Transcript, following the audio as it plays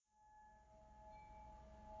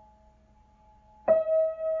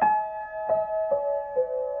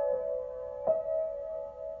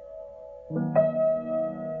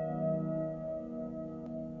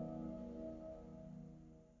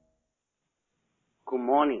Good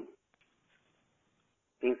morning.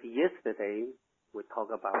 Since yesterday, we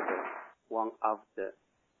talked about one of the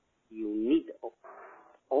unique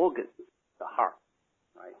organs, the heart,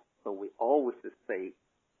 right? So we always say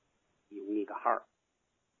unique heart.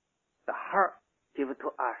 The heart gives to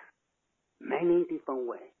us many different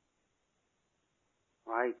ways,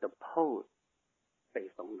 right? The poet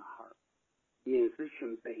based on the heart,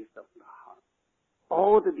 musician based on the heart.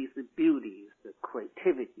 All of these beauties, the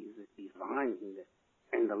creativity, the design,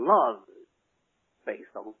 and the love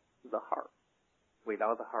based on the heart.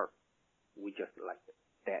 Without the heart, we just like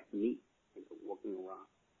dead meat and walking around.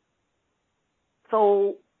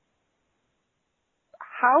 So,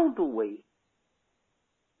 how do we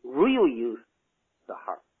really use the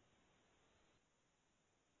heart?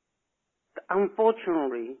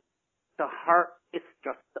 Unfortunately, the heart is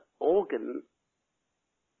just the organ,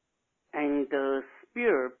 and the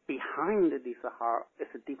spirit behind this heart is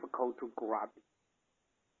difficult to grab.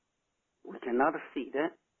 We cannot see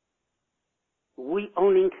that. We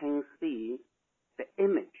only can see the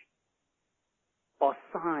image or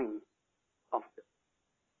sign of the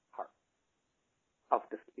heart, of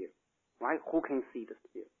the spirit, right? Who can see the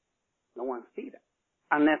spirit? No one see that.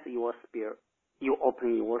 Unless your spirit, you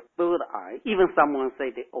open your third eye. Even someone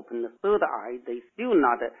say they open the third eye, they still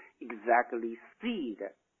not exactly see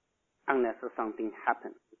that unless something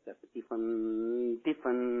happens. That's a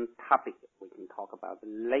different topic we can talk about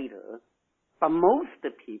later. But most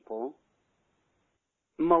people,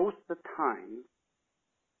 most of the time,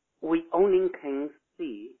 we only can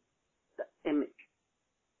see the image.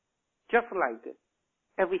 Just like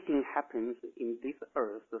everything happens in this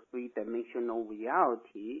earth, the three-dimensional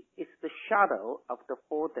reality is the shadow of the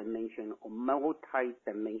four-dimensional or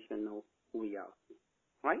multi-dimensional reality,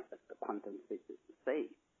 right? That's the quantum physics say,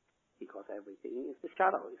 because everything is the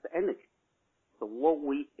shadow, is the energy. So what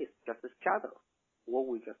we is just a shadow, what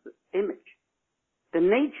we just image. The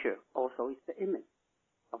nature also is the image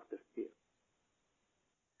of the spirit.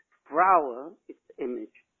 Flower is the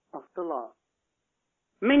image of the love.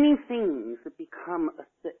 Many things become as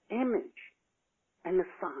the image and a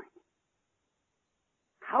sign.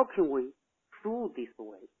 How can we, through this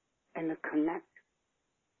way, and connect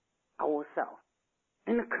ourselves,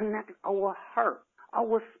 and connect our heart,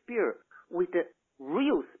 our spirit, with the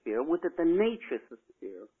real spirit, with the nature's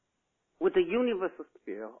spirit, with the universal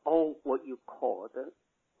spirit, or what you call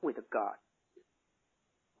with God.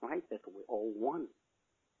 Right? That's what we all want.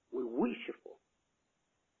 We wish for.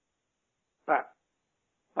 But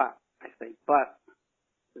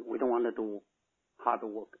we don't want to do hard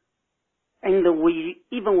work. And we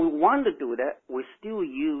want to do that, we still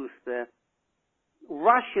use the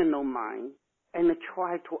rational mind and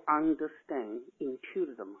try to understand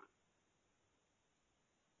into the mind.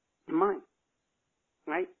 The mind,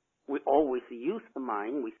 right? We always use the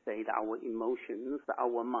mind. We say that our emotions,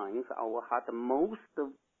 our minds, our heart, the most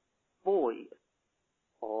voice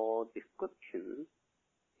or description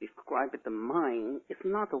describe the mind. It's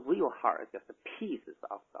not a real heart, just pieces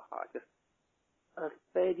of the heart, just a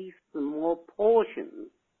very small portion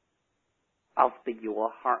of your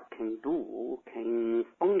heart can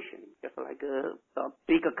function. Just like a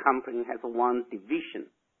bigger company has one division.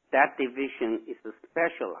 That division is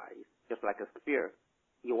specialized, just like a spirit.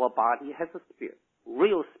 Your body has a spirit,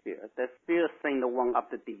 real spirit. The spirit is the one of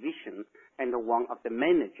the division and the one of the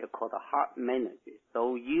manager called the heart manager.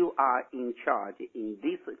 So you are in charge in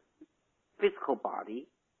this physical body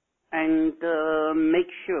and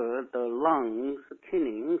make sure the lungs,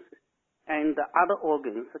 kidneys, and the other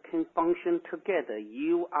organs can function together.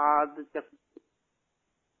 You are just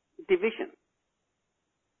division.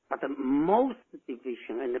 But the most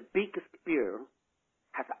division and the biggest spirit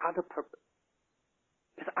has other purpose.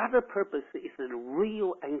 Its other purpose is the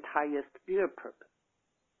real entire spirit purpose,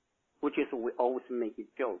 which is we always make a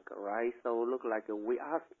joke, right? So look like we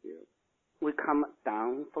are spirit. We come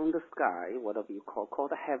down from the sky, whatever you call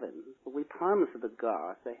the heavens. We promise the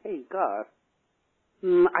God, say, hey God,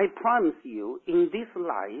 I promise you, in this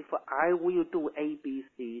life, I will do A, B,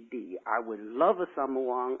 C, D. I will love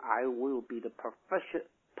someone. I will be the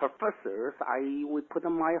professors. I will put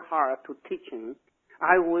my heart to teaching.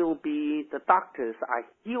 I will be the doctors. I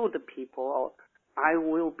heal the people. I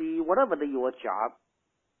will be whatever your job.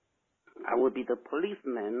 I will be the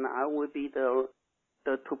policeman. I will be to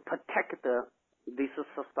protect this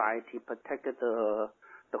society, protect the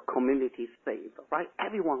community safe. Right?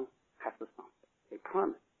 Everyone has something. They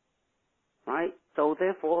promise. Right? So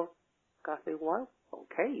therefore, God said, well,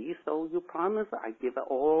 okay, so you promise, I give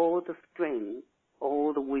all the strength,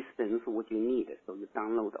 all the wisdoms what you need. So you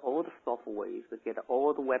download all the softwares, get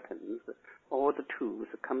all the weapons, all the tools,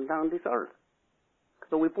 come down this earth.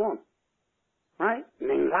 So we're born, right? And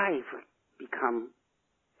then life become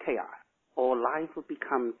chaos, or life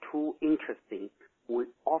become too interesting. We're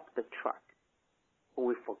off the track.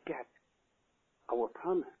 We forget our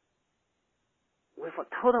promise. We're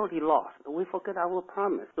totally lost. We forget our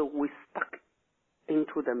promise. So we're stuck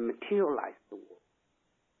into the materialized world.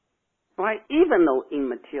 Right? Even though in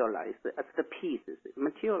materialized, as the pieces,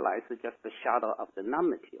 materialized is just the shadow of the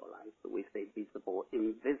non-materialized. We say visible,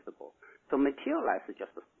 invisible. So materialized is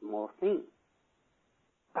just a small thing.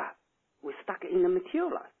 But we're stuck in the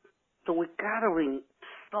materialized. So we're gathering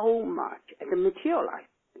so much at the materialized.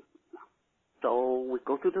 So we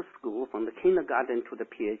go to the school from the kindergarten to the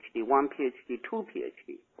PhD, 1 PhD, 2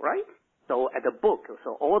 PhD, right? So at the book,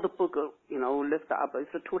 so all the book, lift up,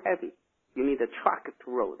 it's too heavy. You need a truck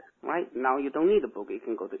to road, right? Now you don't need a book. You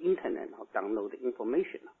can go to internet or download the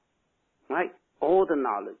information, right? All the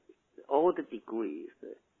knowledge, all the degrees.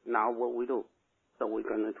 Now what we do? So we're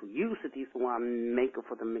going to use this one, make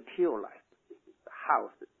for the materialized, the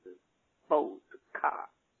houses, the boats, cars,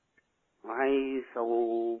 right?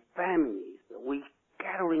 So families, we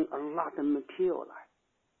gathering a lot of materialized.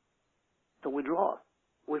 So we lost.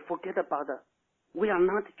 We forget about we are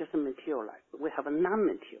not just materialized. We have a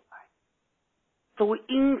non-materialized. So we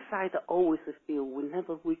inside always feel we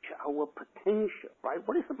never reach our potential, right?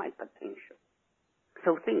 What is my potential?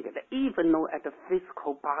 So think that even though at the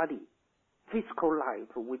physical body, physical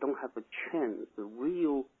life, we don't have a chance to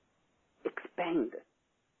real expand,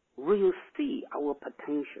 real see our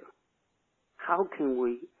potential. How can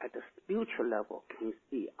we, at the spiritual level, can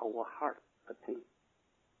see our heart potential?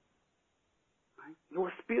 Right?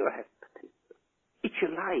 Your spirit has potential. Each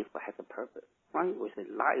life has a purpose, right? We say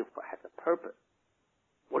life has a purpose.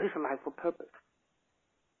 What is life for purpose?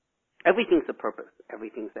 Everything's a purpose.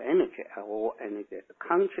 Everything's an energy. All energy is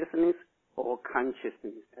consciousness. All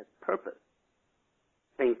consciousness has purpose.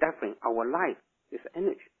 Then definitely our life is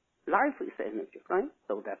energy. Life is energy, right?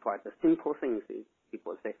 So that's why the simple things is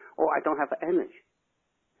people say, oh, I don't have energy,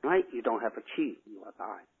 right? You don't have chi, you are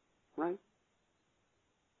die, right?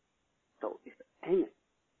 So it's energy.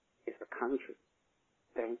 It's a conscious.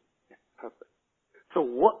 Then it's purpose. So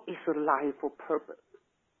what is a life for purpose?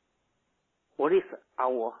 What is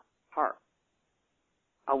our heart,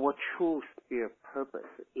 our true spirit purpose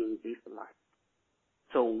in this life?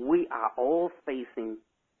 So we are all facing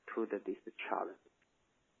to this challenge,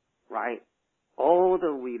 right? All the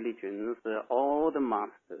religions, all the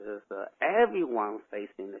masters, everyone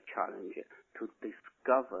facing the challenge to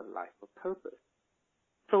discover life purpose.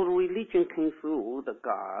 So the religion came through the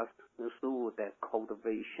gods, through the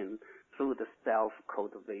cultivation, through the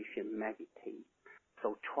self-cultivation, meditate.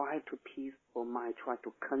 So try to peaceful mind, try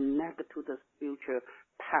to connect to the spiritual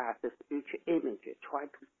path, the spiritual image, try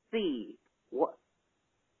to see what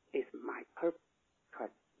is my purpose, try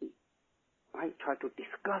to see, right? Try to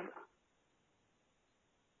discover.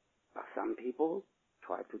 But some people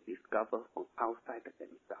try to discover from outside of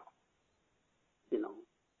themselves.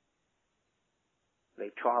 They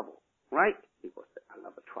travel, right? People say, I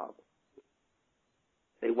love to travel.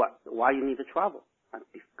 Say what? Why you need to travel? I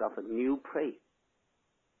discover new place.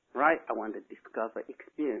 Right? I want to discover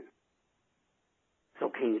experience. So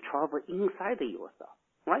can you travel inside of yourself?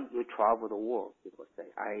 Right? You travel the world. People say,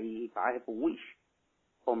 if I have a wish,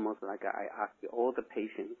 almost like I ask all the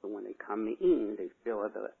patients when they come in, they fill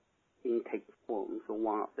the intake form. So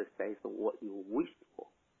one of them says what you wish for.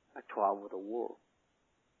 I travel the world.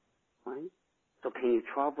 Right? So can you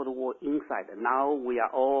travel the world inside? Now we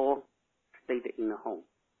are all stayed in the home.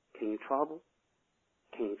 Can you travel?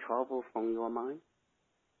 Can you travel from your mind?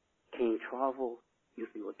 Can you travel with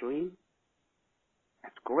your dream?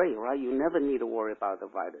 That's great, right? You never need to worry about the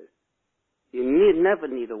virus. You never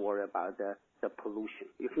need to worry about the pollution.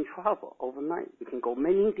 You can travel overnight. You can go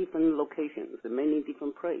many different locations, many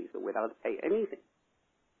different places without pay anything,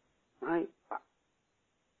 right? But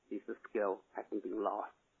this skill hasn't been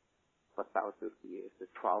lost for thousands of years. To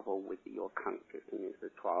travel with your consciousness, to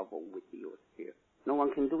travel with your spirit. No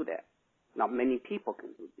one can do that. Not many people can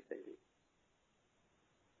do the same thing.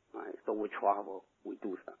 Right? So we travel, we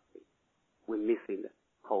do something. We're missing the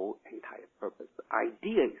whole entire purpose. The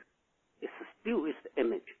idea is still is the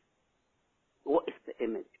image. What is the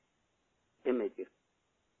image? Image is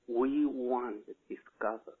we want to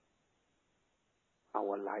discover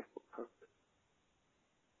our life of purpose.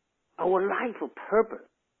 Our life of purpose,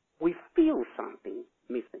 we feel something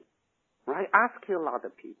missing. Right? Ask a lot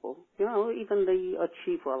of people. Even they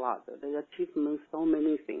achieve a lot. They achieve so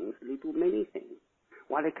many things. They do many things.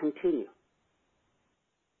 Why they continue?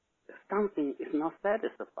 Something is not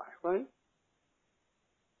satisfied, right?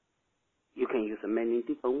 You can use many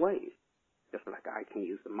different ways. Just like I can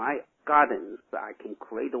use my gardens, I can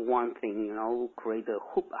create one thing, create a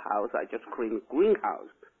hoop house. I just create a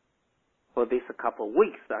greenhouse. For this couple of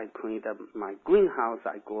weeks, I create my greenhouse.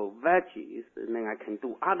 I grow veggies, and then I can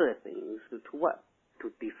do other things to what? To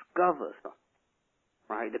discover something,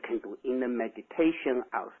 right? I can do inner meditation,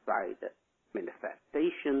 outside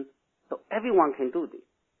manifestation. So everyone can do this.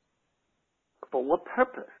 For what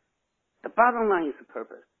purpose? The bottom line is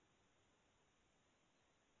purpose.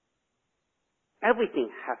 Everything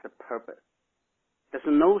has a purpose. There's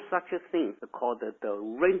no such a thing called the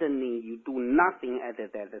randomly you do nothing at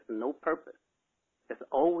that. There's no purpose. There's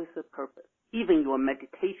always a purpose. Even your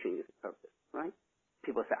meditation is purpose, right?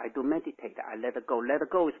 People say, I do meditate, I let it go. Let it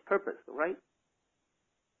go is purpose, right?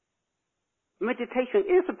 Meditation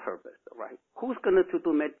is a purpose, right? Who's going to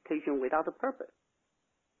do meditation without a purpose?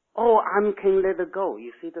 Oh, I can let it go.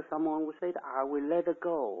 You see that someone will say that I will let it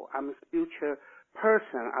go. I'm a spiritual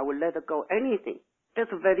person. I will let it go. Anything. That's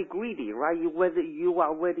very greedy, right? Whether you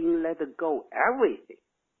are willing to let it go everything.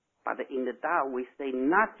 But in the Tao, we say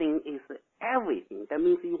nothing is everything. That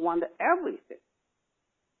means you want everything.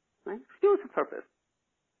 Right? Still the purpose.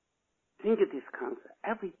 Think of this concept.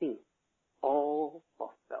 Everything all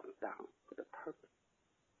boils down to the purpose.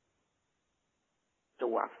 So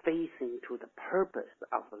we are facing to the purpose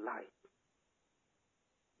of life.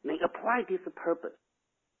 Then apply this purpose.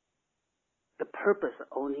 The purpose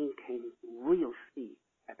only can real see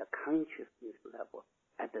at the consciousness level,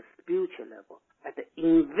 at the spiritual level, at the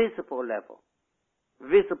invisible level.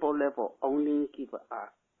 Visible level only give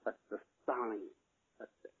us as the sign, as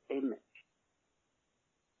the image.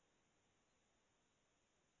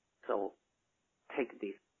 So take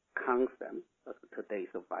this concept of today's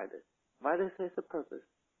virus. Virus has a purpose.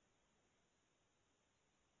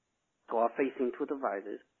 So are facing to the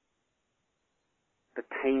virus.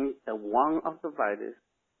 The one of the virus,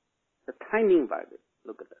 the timing virus.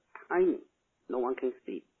 Look at the timing. No one can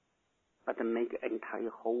see. But to make the entire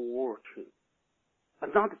whole world change.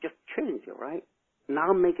 But not just change, right?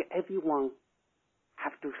 Now make everyone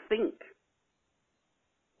have to think.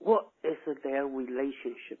 What is their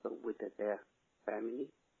relationship with their family,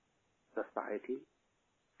 society,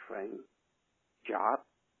 friends, job,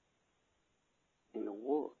 in the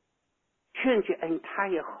world? Change the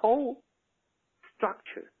entire whole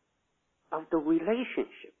structure of the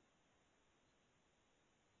relationship.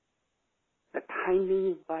 The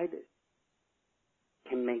timing virus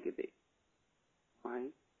can make this,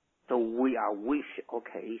 right? So we are wish,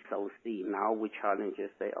 okay, so see, now we challenge and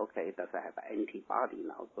say, okay, does it have antibody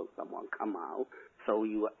now? So someone come out, so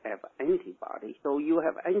you have antibody. So you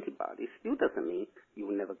have antibody. Still doesn't mean you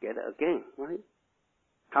will never get it again, right?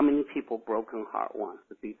 How many people broken heart once?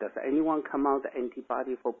 Does anyone come out the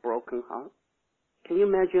antibody for broken heart? Can you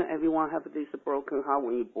imagine everyone have this broken heart?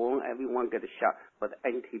 When you're born, everyone get a shot for the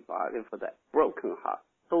antibody for that broken heart.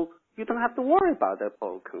 So you don't have to worry about that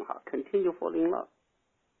broken heart. Continue falling in love.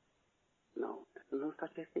 No, there's no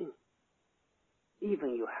such a thing.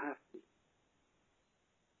 Even you have to.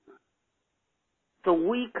 So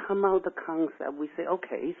we come out the concept, we say,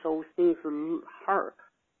 okay, so since heart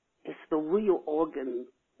is the real organ,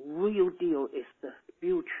 real deal is the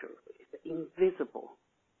spiritual, is the invisible.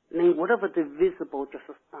 Then whatever the visible, just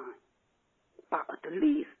a sign. But at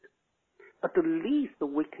least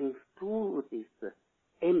we can through this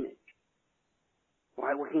image,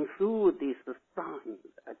 right? We can through these signs,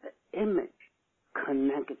 the image,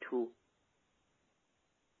 connect to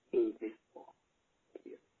invisible.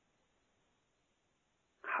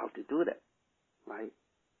 How to do that, right?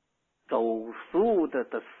 So through the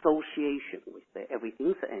association, we say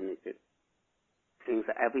everything's energy. Since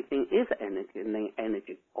everything is energy, and then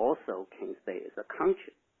energy also can say is a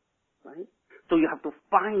conscious, right? So you have to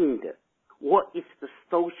find what is the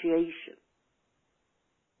association.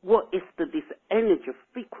 What is this energy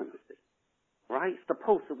frequency, right?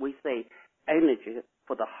 Suppose we say energy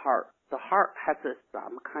for the heart. The heart has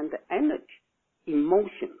some kind of energy,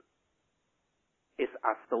 emotion is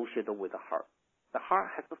associated with the heart. The heart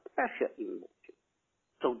has a special emotion.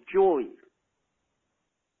 So joy,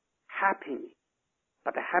 happiness.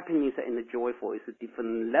 But the happiness and the joyful is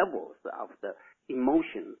different levels of the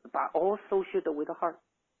emotions, but all associated with the heart.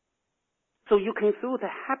 So you can through the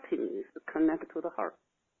happiness connect to the heart.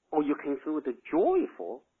 Or you can through the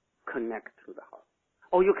joyful connect to the heart.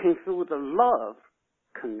 Or you can through the love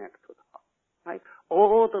connect to the heart. Right?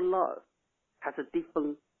 All the love has a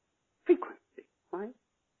different frequency, right?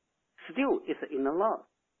 Still it's inner love.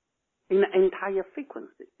 In the entire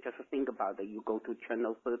frequency. Just think about it. You go to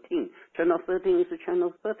channel 13. Channel 13 is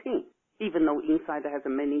channel 13. Even though inside it has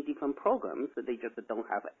many different programs, they just don't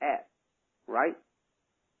have ads, right?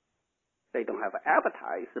 They They don't have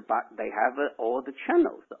advertise, but they have all the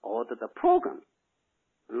channels, all the programs.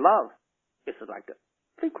 Love is like a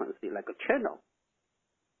frequency, like a channel.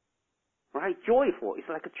 Right? Joyful is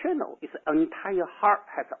like a channel. Its entire heart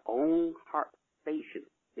has its own heart station.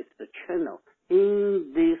 It's the channel.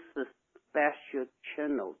 In this special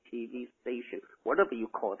channel, TV station, whatever you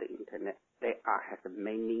call the internet, they have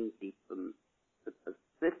many different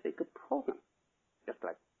specific programs. Just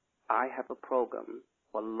like I have a program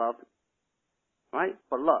for love, right?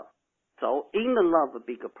 For love. So in the love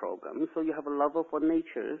bigger program, so you have a love for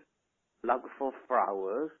nature, love for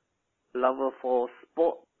flowers, love for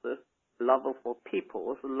sports, love for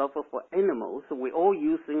people, love for animals. We're all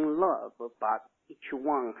using love, but each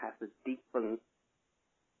one has a different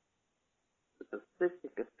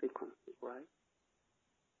specific frequency, right?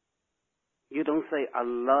 You don't say, I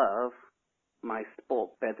love my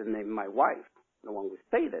sport better than my wife. No one will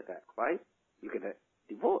say that, right? You get a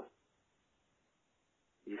divorce.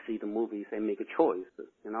 You see the movies, they make a choice,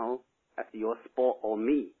 as your sport or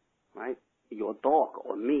me, right? Your dog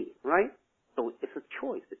or me, right? So it's a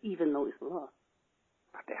choice, even though it's love.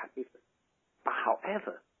 But they are different. But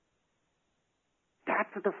however,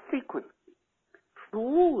 that's the frequency.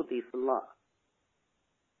 Through this love,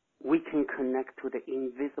 we can connect to the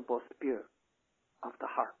invisible spirit of the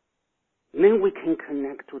heart. Then we can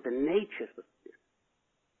connect to the nature of spirit.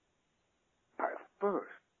 But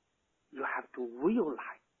first, you have to realize.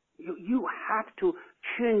 You have to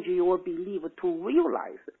change your belief to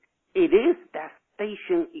realize it is that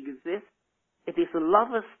station exists. It is a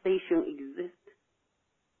lover station exists.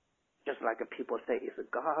 Just like people say, is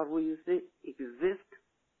God will exist?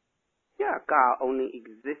 Yeah, God only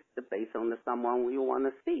exists based on someone you want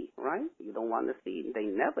to see, right? You don't want to see, they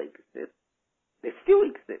never exist. They still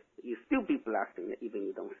exist. You still be blessed in it, even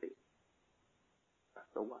you don't see.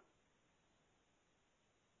 So what?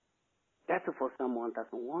 That's for someone that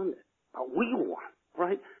doesn't want it. But we want,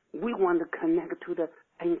 right? We want to connect to the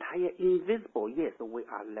entire invisible. Yes, we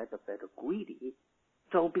are a little bit greedy.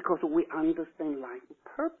 So because we understand life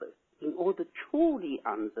purpose, in order to truly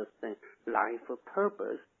understand life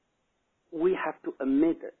purpose, we have to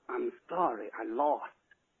admit it. I'm sorry, I lost.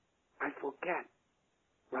 I forget,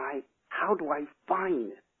 right? How do I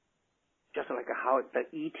find it? Just like how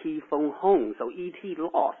the E.T. phone home. So E.T.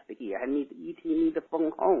 lost here. E.T. need the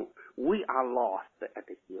phone home. We are lost at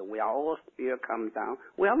here. We are all spirit come down.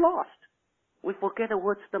 We are lost. We forget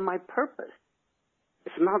what's my purpose.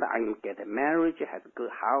 It's not that I'm get a marriage, have a good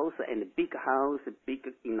house, and a big house, big,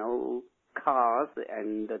 cars,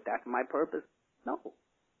 and that's my purpose. No.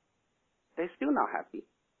 They're still not happy.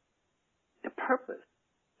 The purpose,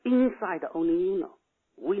 inside only you know.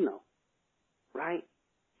 We know. Right?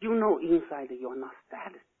 You know inside you're not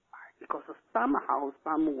satisfied because somehow,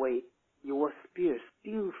 some way, your spirit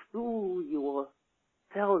still through your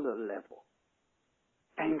cellular level.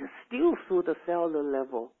 And still through the cellular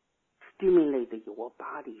level, stimulate your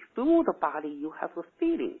body. Through the body, you have a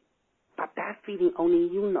feeling. But that feeling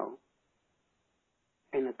only you know.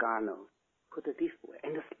 And God knows. Put it this way.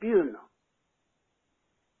 And the spirit knows.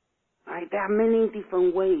 Right? There are many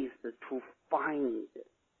different ways to find it,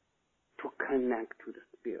 to connect to the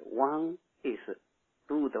spirit. One is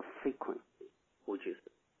through the frequency, which is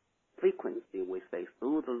frequency, we say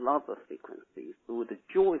through the love frequency, through the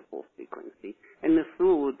joyful frequency, and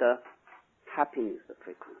through the happiness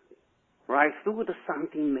frequency. Right? Through the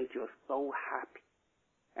something makes you so happy.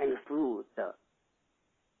 And through the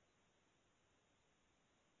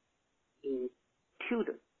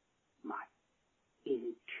intuitive mind.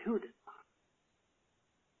 Intuitive mind.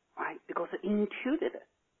 Right? Because intuitive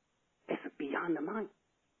is beyond the mind.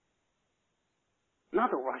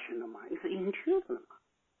 Not a rational mind. It's an intuitive mind.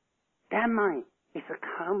 That mind is a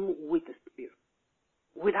come with the spirit.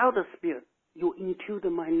 Without the spirit, your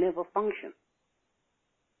intuitive mind never function.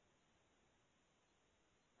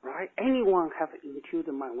 Right? Anyone have an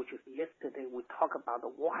intuitive mind, which is yesterday we talked about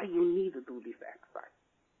why you need to do this exercise.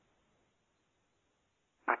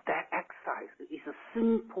 But that exercise is a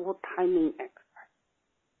simple timing exercise.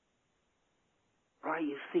 Right?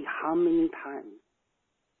 You see how many times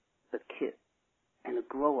the kid and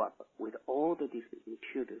grow up with all of these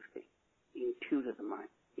intuitive things, intuitive mind,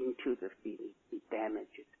 intuitive feeling, it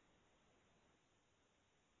damages.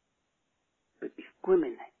 But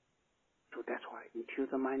discriminate. So that's why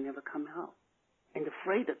intuitive mind never come out. And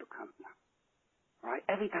afraid to come out. Right?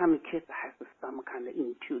 Every time a kid has some kind of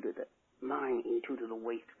intuitive mind, intuitive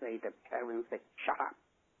way to say that parents say, shut up.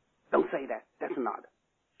 Don't say that. That's not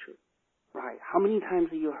true. Right? How many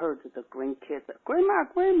times have you heard the grandkids say, Grandma,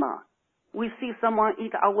 we see someone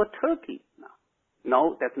eat our turkey.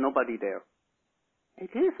 No, there's nobody there. It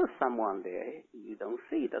is someone there. You don't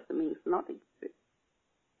see. Doesn't mean it's not exist.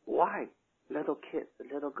 Why little kids,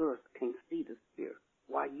 little girls can see the spirit?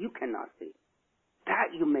 Why you cannot see? That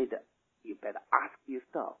you better ask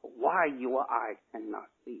yourself why your eyes cannot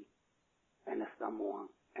see, and someone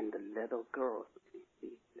and the little girls can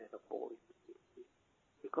see, little boys can see,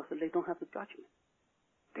 because they don't have the judgment.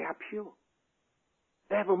 They are pure.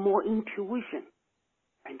 They have more intuition,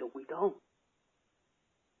 and we don't.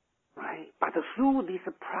 Right? But through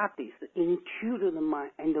this practice, into the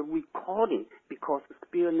mind and the recording, because the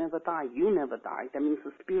spirit never died, you never died, that means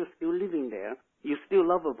the spirit is still living there, you're still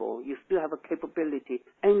lovable, you still have a capability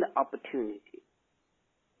and the opportunity.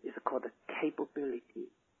 It's called the capability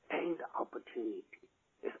and the opportunity.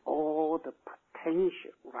 It's all the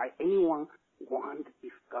potential, right? Anyone want to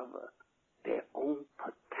discover their own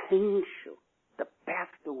potential. The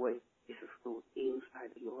best way is through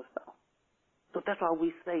inside yourself. So that's why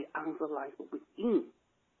we say answer lies within.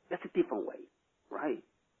 That's a different way, right?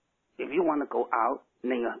 If you want to go out,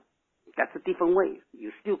 then that's a different way.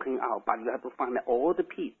 You still can out, but you have to find all the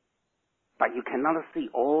pieces. But you cannot see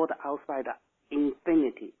all the outside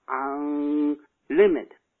infinity,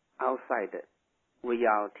 unlimited outside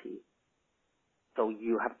reality. So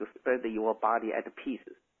you have to spread your body at the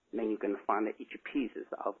pieces. Then you can find each pieces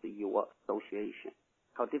of your association.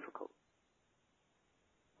 How difficult.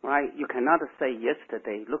 Right? You cannot say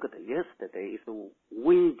yesterday, look at yesterday, it's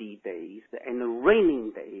windy days and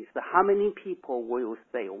raining days. How many people will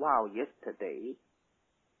say, wow, yesterday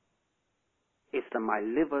it's my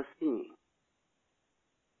liver singing?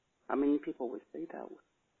 How many people will say that?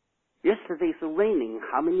 Yesterday it's raining.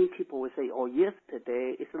 How many people will say, oh,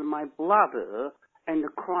 yesterday it's my brother and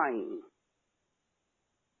crying?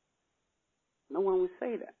 No one will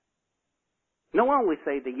say that. No one will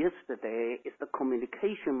say that yesterday is the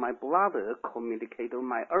communication my brother communicated with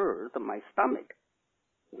my earth, my stomach.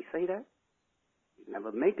 We say that? We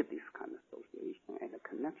never make this kind of association and a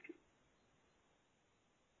connection.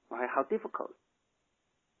 Right? How difficult.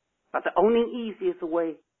 But the only easiest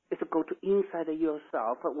way is to go to inside of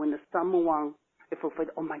yourself when someone is afraid,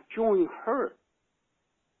 oh, my joint hurt.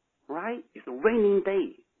 Right? It's a raining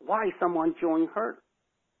day. Why someone joint hurt?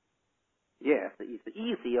 Yes, it's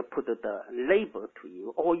easier to put the label to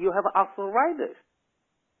you, or you have arthritis,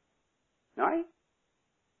 right?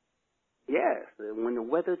 Yes, when the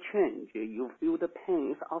weather changes, you feel the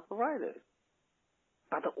pain, it's arthritis.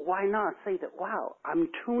 But why not say that, wow, I'm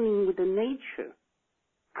tuning with the nature.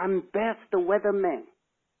 I'm best weatherman.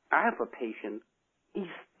 I have a patient. He's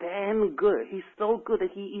damn good. He's so good that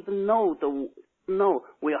he even knows the snow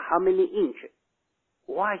will how many inches.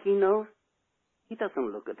 Why he knows? He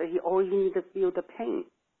doesn't look at it. He only needs to feel the pain.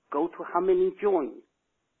 Go to how many joints.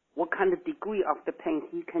 What kind of degree of the pain.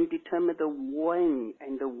 He can determine the when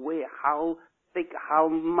and the where, how thick, how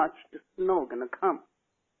much the snow going to come.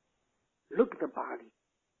 Look at the body,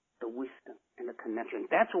 the wisdom, and the connection.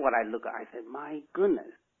 That's what I look at. I said, my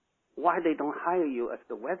goodness, why they don't hire you as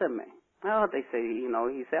the weatherman? Oh, they say, he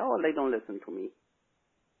said, oh, they don't listen to me.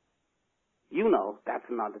 That's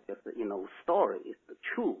not just story. It's the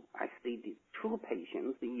truth. I see these true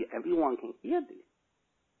patients. Everyone can hear this,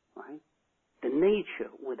 right? The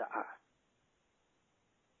nature with us.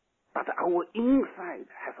 But our inside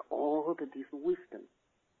has all this wisdom.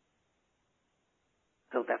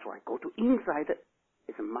 So that's why go to inside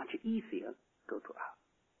is much easier. Go to us.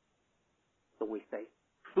 So we say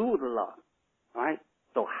through the love, right?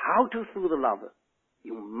 So how to through the love?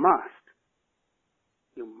 You must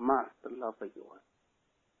love yours.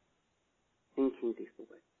 Thinking this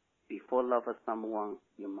way. Before love someone,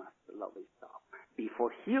 you must love yourself.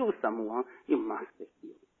 Before heal someone, you must heal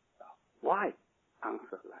yourself. Why?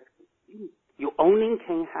 Answer like this. You only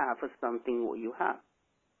can have something what you have.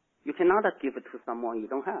 You cannot give it to someone you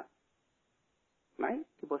don't have. Right?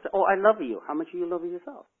 People say, oh, I love you. How much do you love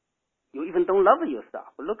yourself? You even don't love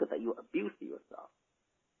yourself. Look at that. You abuse yourself.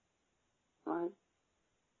 Right?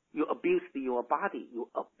 You abuse your body. You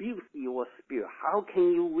abuse your spirit. How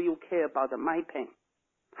can you really care about my pain?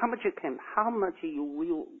 How much you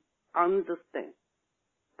will understand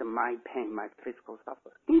my pain, my physical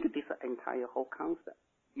suffering? Into this entire whole concept.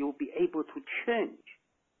 You'll be able to change.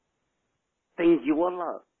 Then your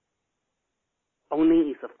love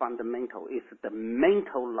only is a fundamental. It's the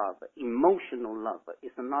mental love, emotional love.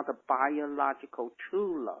 It's not a biological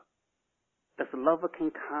true love. Does love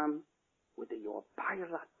can come with your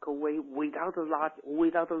biological way, without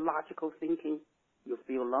a logical thinking, you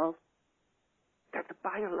feel love? That's a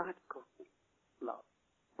biological love,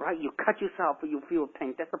 right? You cut yourself, you feel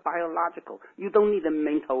pain. That's a biological. You don't need a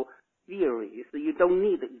mental. theories. You don't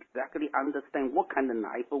need to exactly understand what kind of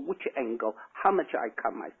knife or which angle, how much I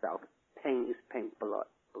cut myself. Pain is pain,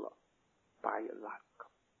 blood, blood,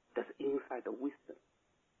 biological. That's inside the wisdom.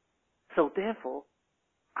 So therefore,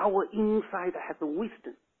 our inside has a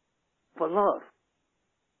wisdom for love.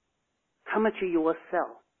 How much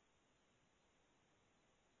yourself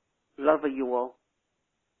love your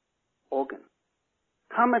organ?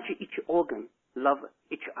 How much each organ love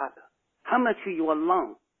each other? How much your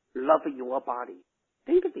lung love your body?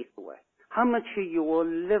 Think this way. How much your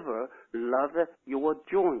liver love your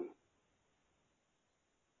joint?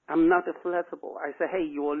 I'm not flexible. I say, hey,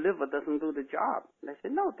 your liver doesn't do the job. They say,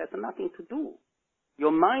 no, that's nothing to do.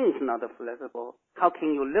 Your mind is not flexible. How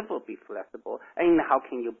can your liver be flexible? And how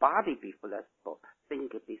can your body be flexible?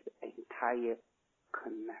 Think of this entire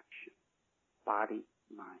connection. Body,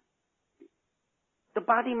 mind, spirit. The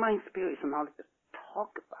body, mind, spirit is not just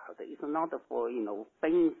talk about it. It's not for,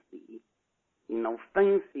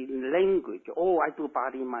 fancy language. Oh, I do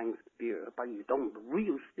body, mind, spirit. But you don't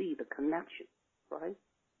really see the connection, right?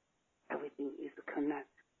 Everything is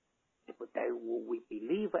connected. If we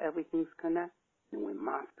believe everything's connected, then we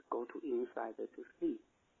must go to inside to see.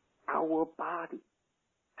 Our body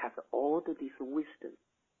has all of this wisdom.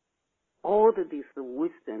 All of these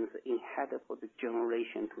wisdoms inherited for the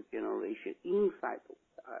generation to generation inside of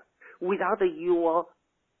us. Without your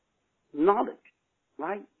knowledge,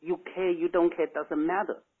 right? You care, you don't care, doesn't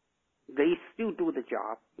matter. They still do the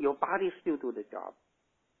job. Your body still do the job.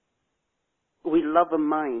 We love the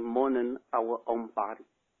mind more than our own body,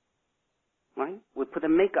 right? We put the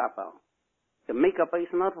makeup on. The makeup is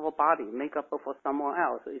not for body. Makeup for someone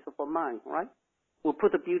else. It's for mind, right? We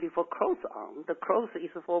put the beautiful clothes on. The clothes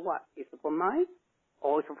is for what? Is it for mind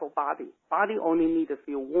or is it for body? Body only need to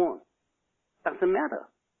feel warm. Doesn't matter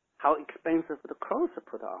how expensive the clothes are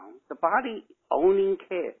put on. The body only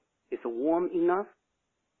cares. Is it warm enough?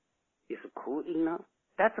 Is it cool enough?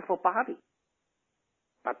 That's for body.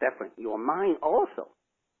 But definitely, your mind also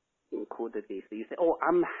included this. You say, oh,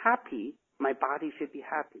 I'm happy. My body should be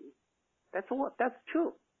happy. That's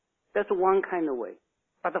true. That's one kind of way.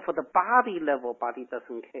 But for the body level, body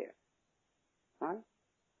doesn't care. Right?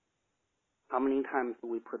 How many times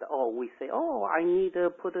we say, I need to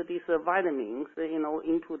put these vitamins,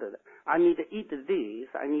 into I need to eat this,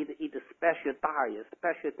 I need to eat a special diet,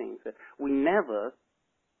 special things. We never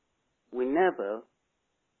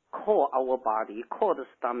call our body, call the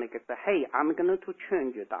stomach and say, hey, I'm going to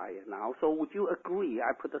change your diet now. So would you agree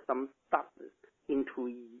I put some stuff into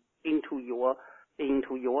your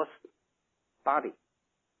body?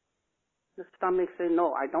 The stomach say,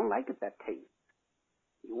 no, I don't like that taste.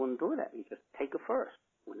 You wouldn't do that. You just take it first.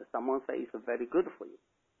 When someone says it's very good for you.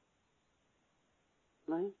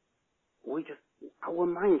 Right? Our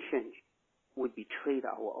mind change. We betrayed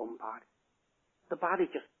our own body. The body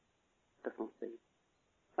just doesn't say.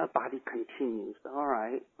 The body continues. All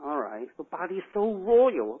right. The body is so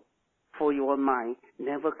royal for your mind.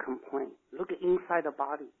 Never complain. Look inside the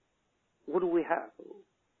body. What do we have?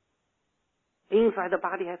 Inside the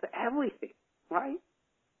body has everything, right?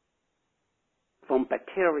 From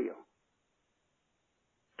bacteria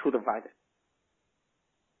to the virus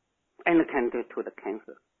and to the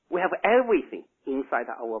cancer. We have everything inside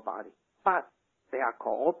our body, but they are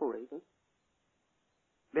cooperating.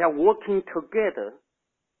 They are working together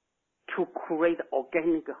to create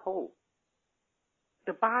organic whole.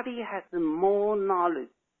 The body has more knowledge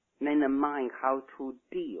than the mind how to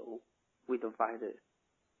deal with the virus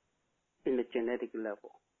in the genetic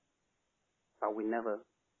level. But we never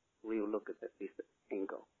really look at this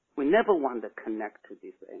angle. We never want to connect to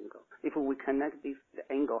this angle. If we connect this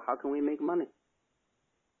angle, how can we make money?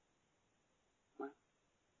 Right?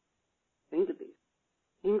 Think of this.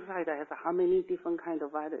 Inside there has how many different kind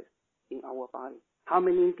of virus in our body? How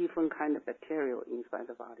many different kind of bacteria inside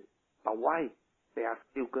the body? But why they are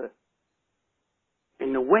still good?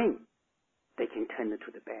 And when they can turn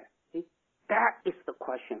to the bad? See? That is the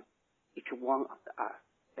question each one of us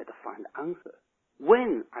has to find the answer.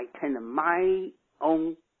 When I turn my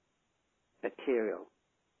own material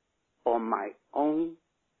or my own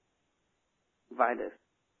virus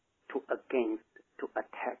to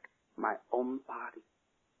attack my own body,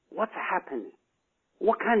 what's happening?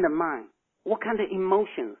 What kind of mind? What kind of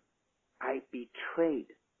emotions? I betrayed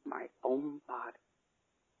my own body.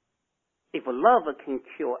 If love can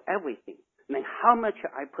cure everything, then how much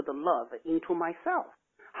I put love into myself?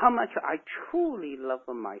 How much I truly love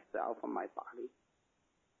myself and my body?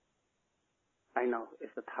 I know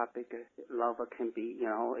it's a topic. Love can be,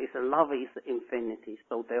 love is infinity.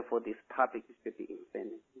 So therefore, this topic should be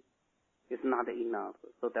infinity. It's not enough.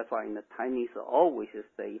 So that's why in the Chinese always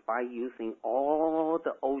say, by using all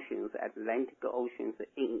the oceans, Atlantic Oceans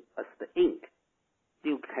as the ink,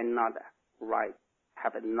 you cannot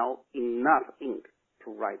have enough ink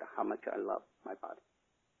to write how much I love my body,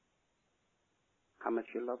 how much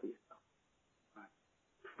you love yourself. Right.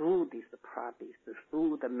 Through this practice,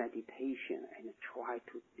 through the meditation, and try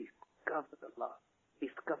to discover the love,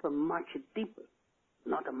 discover much deeper,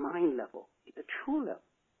 not a mind level, it's a true level.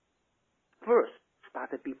 First, start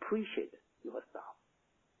to appreciate yourself.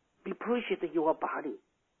 Appreciate your body.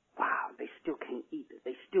 Wow, they still can eat.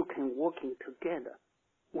 They still can working together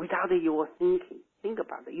without your thinking. Think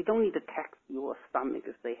about it. You don't need to text your stomach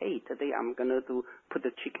and say, hey, today I'm going to put the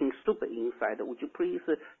chicken soup inside. Would you please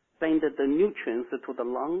send the nutrients to the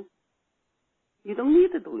lung? You don't need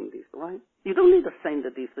to do this, right? You don't need to send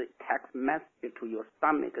this text message to your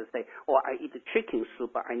stomach and say, oh, I eat chicken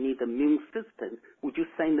soup, I need the immune system. Would you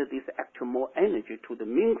send this extra more energy to the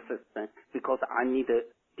immune system because I need to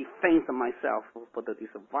defend myself for this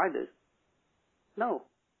virus? No.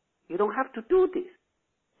 You don't have to do this.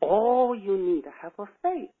 All you need to have a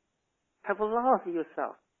faith. Have a love of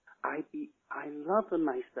yourself. I love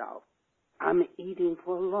myself. I'm eating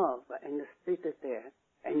for love and sit there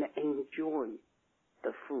and enjoy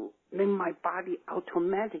the food. Then my body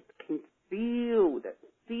automatically can feel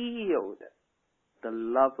the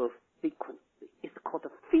love of frequency. It's called a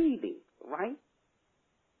feeling, right?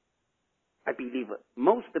 I believe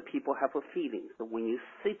most people have a feeling. So when you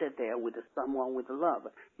sit there with someone with love,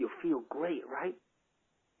 you feel great, right?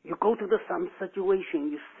 You go to some situation,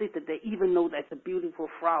 you sit there, even though there's beautiful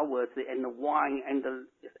flowers and the wine and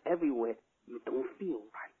it's everywhere, you don't feel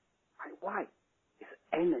right. Right? Why? It's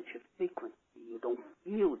energy frequency. You don't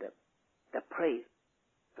feel the praise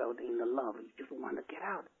felt in the love. You just want to get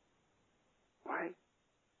out. Right?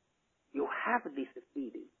 You have this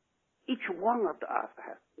feeling. Each one of us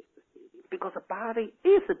has this feeling because the body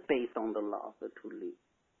is based on the love to live.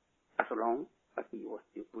 As long as you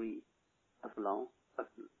still breathe, as long as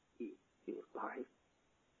you still life,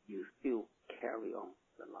 you still carry on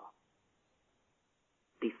the love.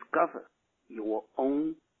 Discover your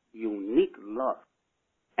own unique love.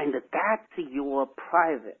 And that's your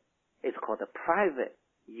private. It's called a private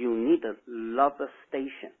unique love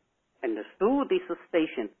station. And through this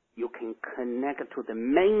station, you can connect to the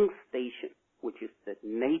main station, which is the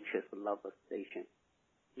nature's love station,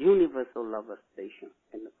 universal love station,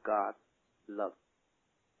 and God's love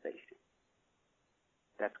station.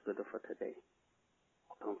 That's good for today.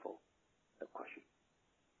 Open for the question.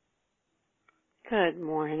 Good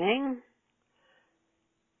morning.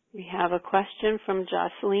 We have a question from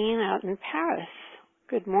Jocelyn out in Paris.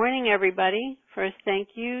 Good morning, everybody. First, thank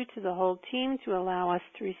you to the whole team to allow us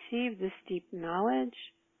to receive this deep knowledge.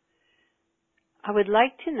 I would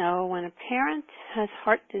like to know, when a parent has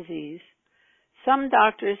heart disease, some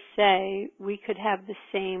doctors say we could have the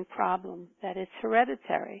same problem, that it's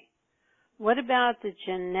hereditary. What about the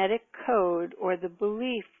genetic code or the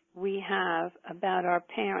belief we have about our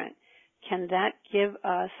parent? Can that give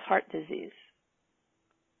us heart disease?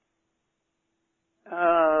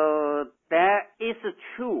 That is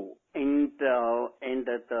true in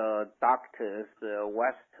the doctor's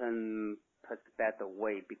Western perspective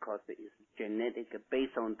way, because it's genetic.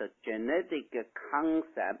 Based on the genetic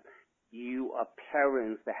concept, your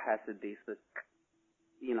parents has this,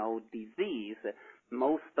 disease.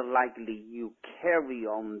 Most likely, you carry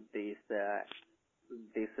on this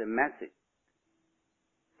message,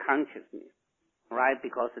 consciousness, right?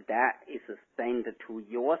 Because that is sent to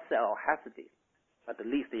your cell has this. At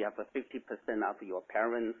least you have 50% of your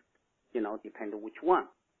parents, depending on which one.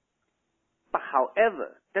 But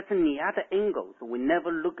however, that's in the other angles. We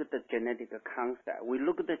never look at the genetic concept. We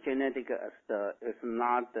look at the genetic as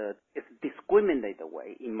it's discriminated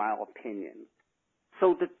way, in my opinion.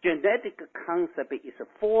 So the genetic concept is a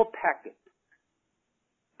full package.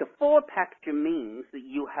 The full package means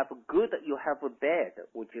you have good, you have bad,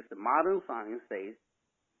 which is the modern science says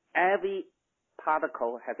every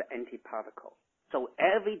particle has an antiparticle. So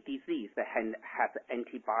every disease has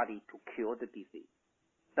antibody to cure the disease.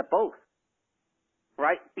 The both.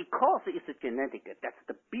 Right? Because it's a genetic, that's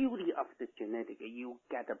the beauty of the genetic. You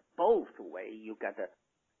get both way. You get a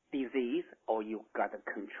disease or you got to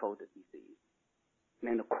control the disease.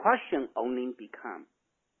 Then the question only becomes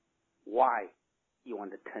why you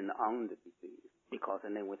want to turn on the disease. Because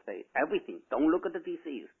then we say everything. Don't look at the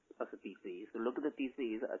disease as a disease. Look at the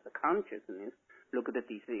disease as a consciousness. Look at the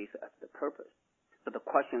disease as the purpose. So the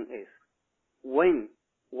question is,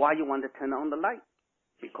 why you want to turn on the light?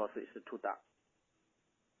 Because it's too dark.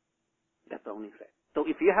 That's the only thing. So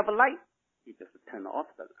if you have a light, you just turn off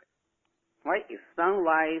the light. right? If sun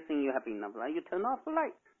rising, you have enough light, you turn off the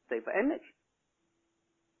light, save energy.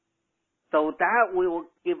 So that will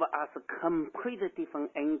give us a completely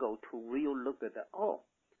different angle to really look at it.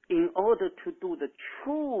 In order to do the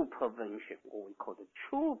true prevention, what we call the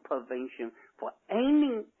true prevention for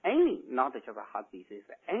any not just heart disease,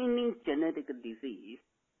 any genetic disease,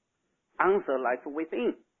 answer lies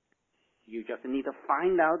within. You just need to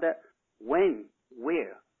find out that when,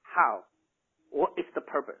 where, how, what is the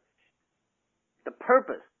purpose. The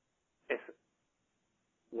purpose is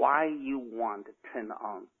why you want to turn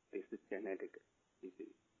on this genetic disease.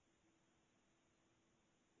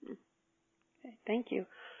 Okay, thank you.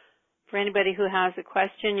 For anybody who has a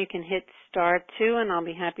question, you can hit *2 and I'll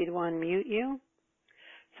be happy to unmute you.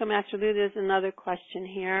 So Master Lu, there's another question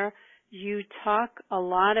here. You talk a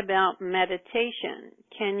lot about meditation.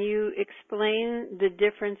 Can you explain the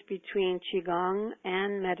difference between Qigong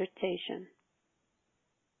and meditation?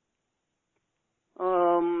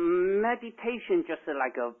 Meditation just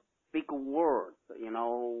like a big word.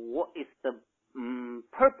 What is the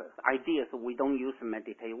purpose? Ideas, we don't use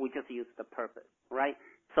meditate. We just use the purpose, right?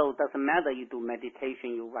 So it doesn't matter you do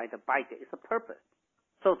meditation, you ride a bike. It's a purpose.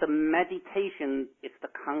 So the meditation is the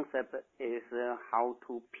concept is how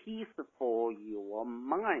to peaceful your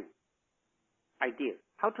mind. Ideas,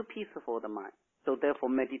 how to peaceful the mind. So therefore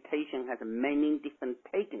meditation has many different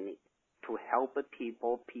techniques to help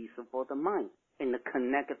people peaceful the mind and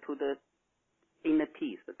connect to the inner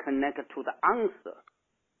peace, connect to the answer.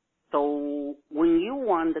 So when you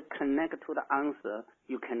want to connect to the answer,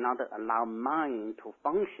 you cannot allow mind to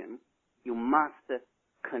function. You must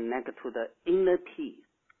connect to the inner peace.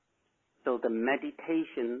 So the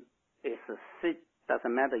meditation is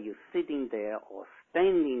doesn't matter you sitting there or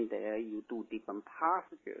standing there, you do different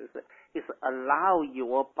postures. It's allow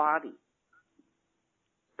your body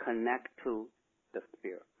connect to the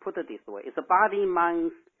spirit. Put it this way, it's a body,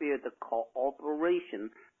 mind, spirit cooperation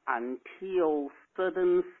until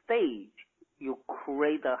certain stage you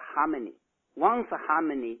create a harmony. Once a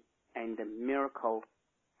harmony and the miracle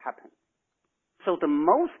happens. So the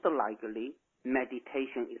most likely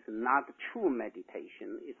meditation is not true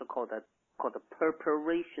meditation. It's called the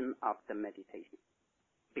preparation of the meditation.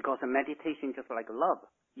 Because a meditation just like love.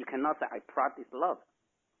 You cannot say, I practice love.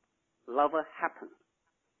 Love happens.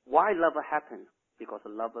 Why love happens? Because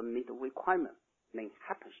love meets requirement. Then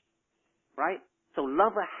happens. Right? So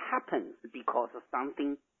love happens because of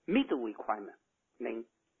something meet the requirement. Then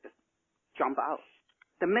just jump out.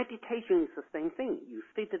 The meditation is the same thing. You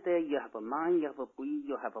sit there, you have a mind, you have a breath,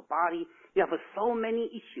 you have a body, you have so many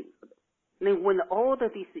issues. Then when all of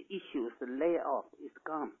these issues lay off, it's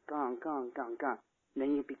gone.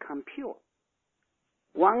 Then you become pure.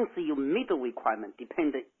 Once you meet the requirement,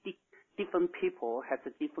 different people has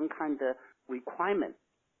a different kind of requirement.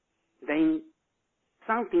 Then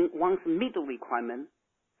something once meet the requirement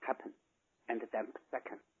happens, and then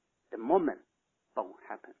second, the moment, boom,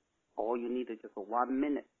 happens. All you need is just 1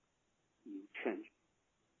 minute, you change.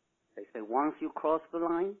 They say once you cross the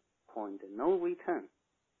line, point no return.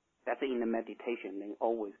 That's in the meditation. Then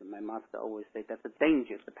always, my master always say that's a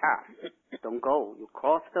dangerous path. Don't go. You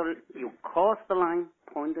cross the line,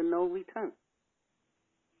 point no return.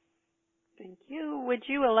 Thank you. Would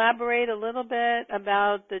you elaborate a little bit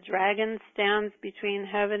about the dragon stands between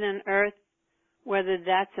heaven and earth, whether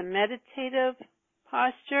that's a meditative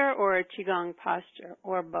posture or a Qigong posture,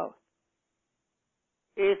 or both?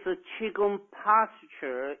 It's a Qigong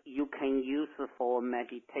posture you can use for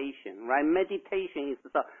meditation, right? Meditation is,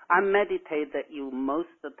 so I meditate that you most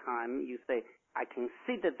of the time, you say, I can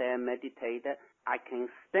sit there meditate, I can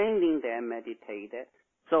standing there meditate.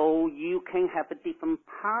 So you can have a different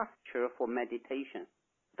posture for meditation.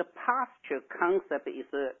 The posture concept is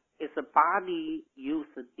a body use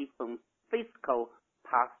a different physical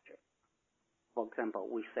posture. For example,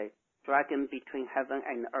 we say dragon between heaven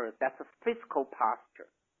and earth. That's a physical posture.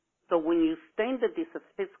 So when you stand at this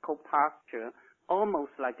physical posture,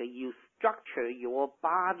 almost like you structure your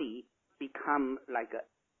body become like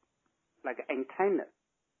an antenna.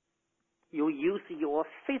 You use your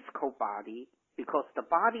physical body because the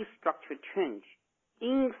body structure change.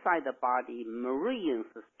 Inside the body, meridian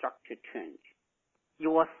structure change.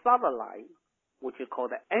 Your satellite, which is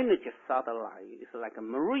called the energy satellite, is like a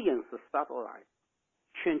meridian satellite,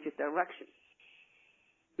 change direction.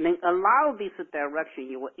 Then allow this direction,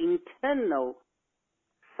 your internal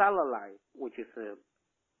satellite, which is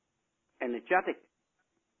energetic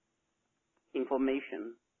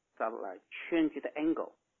information satellite, change the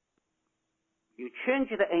angle. You change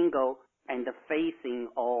the angle and the facing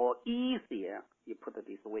or easier, you put it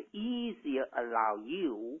this way, easier allow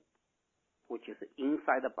you, which is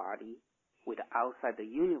inside the body, with outside the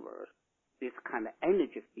universe, this kind of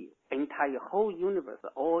energy field. Entire whole universe,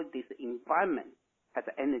 all this environment has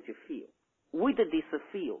an energy field. With this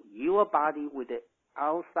field, your body with the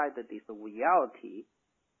outside of this reality,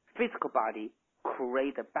 physical body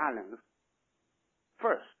create a balance.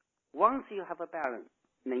 First, once you have a balance,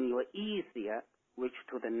 then you are easier reach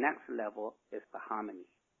to the next level is the harmony.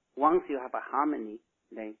 Once you have a harmony,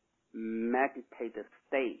 then meditative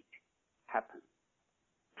stage happens.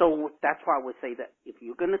 So that's why we say that if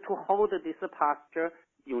you're going to hold this posture,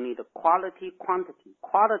 you need a quality, quantity.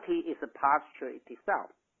 Quality is the posture itself.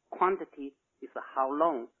 Quantity is how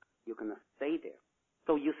long you're going to stay there.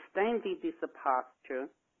 So you stand in this posture,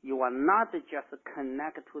 you are not just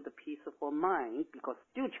connected to the peaceful mind, because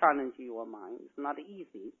still challenging your mind. It's not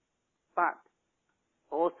easy, but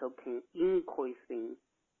also can increasing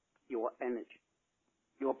your energy.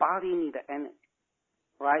 Your body needs energy,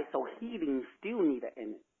 right? So healing still needs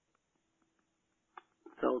energy.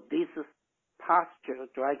 So this is posture,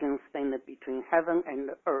 dragon stand between heaven and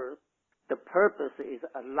the earth. The purpose is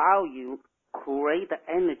allow you create the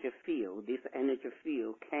energy field. This energy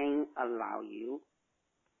field can allow you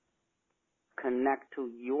connect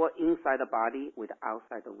to your inside the body with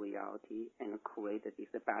outside the reality and create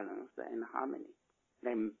this balance and harmony.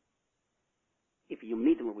 Then if you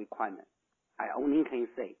meet the requirement, I only can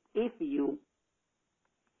say, if you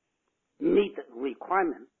meet the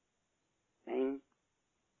requirement, then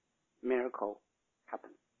miracle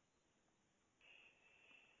happens.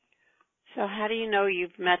 So how do you know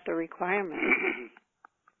you've met the requirement?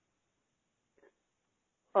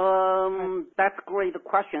 That's a great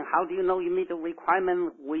question. How do you know you meet the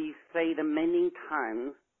requirement? We say it many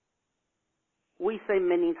times.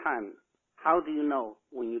 How do you know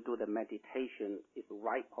when you do the meditation is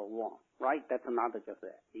right or wrong? Right? That's not just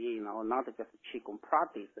not just Qigong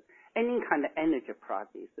practice. Any kind of energy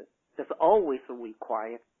practice, there's always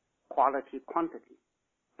require quality, quantity.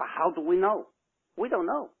 But how do we know? We don't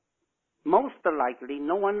know. Most likely,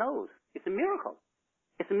 no one knows. It's a miracle.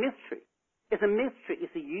 It's a mystery. It's a mystery.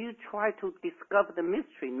 It's you try to discover the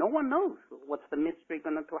mystery. No one knows what's the mystery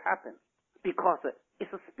going to happen, because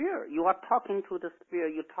it's a spirit. You are talking to the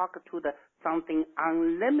spirit. You talk to the something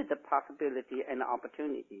unlimited possibility and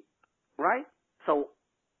opportunity, right? So,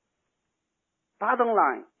 bottom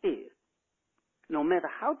line is, no matter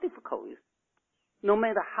how difficult it is, no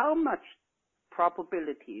matter how much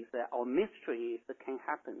probabilities or mysteries that can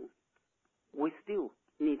happen, we still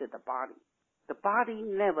need the body. The body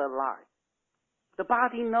never lies. The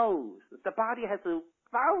body knows. The body has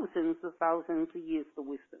thousands of years of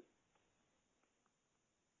wisdom.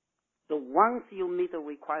 So once you meet the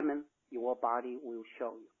requirement, your body will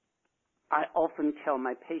show you. I often tell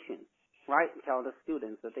my patients, right, tell the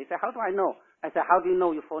students, they say, how do I know? I say, how do you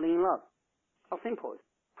know you're falling in love? How simple is it?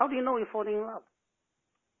 How do you know you're falling in love?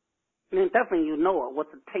 I mean, definitely you know what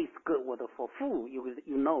tastes good for food.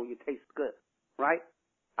 You know you taste good, right?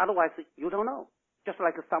 Otherwise, you don't know. Just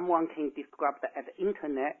like someone can describe at the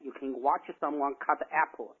internet, you can watch someone cut the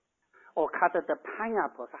apple or cut the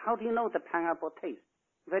pineapple. So how do you know the pineapple taste?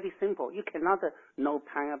 Very simple. You cannot know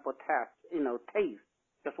pineapple taste.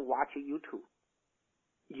 Just watch YouTube.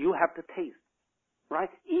 You have to taste, right?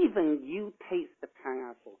 Even you taste the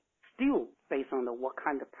pineapple, still based on what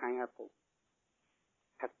kind of pineapple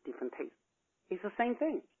has different taste. It's the same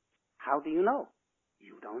thing. How do you know?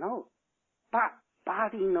 You don't know. But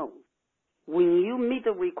body knows. When you meet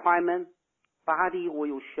the requirement, body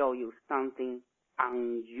will show you something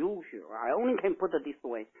unusual. I only can put it this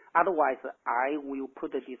way. Otherwise, I will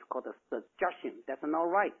put this called a suggestion. That's not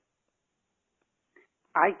right.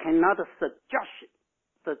 I cannot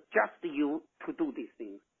suggest you to do these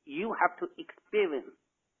things. You have to experience.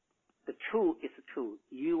 The truth is true.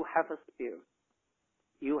 You have a spirit.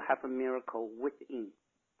 You have a miracle within.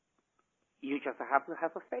 You just have to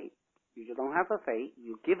have a faith. You don't have a faith.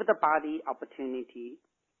 You give the body opportunity.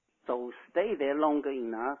 So stay there longer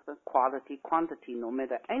enough. Quality, quantity, no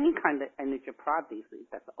matter any kind of energy practice,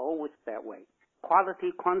 that's always that way.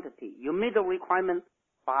 Quality, quantity. You meet the requirement,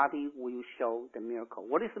 body will show the miracle.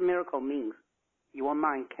 What is the miracle means? Your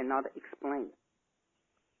mind cannot explain.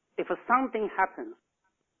 If something happens,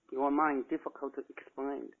 your mind difficult to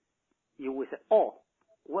explain. You will say, oh,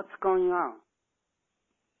 what's going on?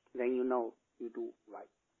 Then you know you do right.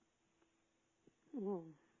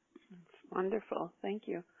 That's wonderful. Thank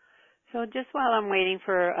you. So just while I'm waiting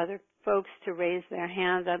for other folks to raise their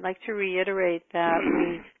hands, I'd like to reiterate that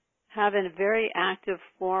we have a very active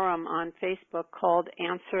forum on Facebook called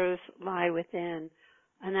Answers Lie Within.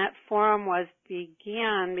 And that forum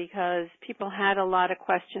began because people had a lot of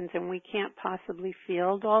questions and we can't possibly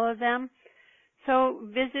field all of them. So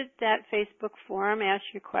visit that Facebook forum, ask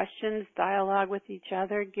your questions, dialogue with each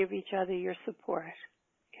other, give each other your support.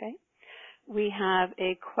 Okay? We have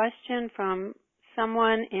a question from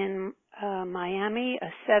someone in Miami, a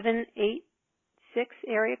 786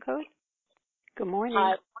 area code. Good morning.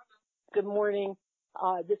 Hi. Good morning.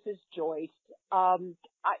 This is Joyce.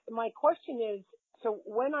 My question is, so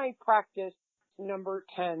when I practice number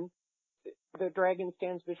 10, the dragon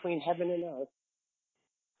stands between heaven and earth,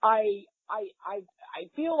 I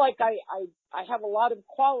feel like I have a lot of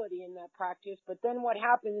quality in that practice, but then what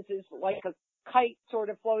happens is, like a kite sort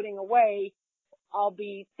of floating away, I'll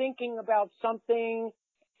be thinking about something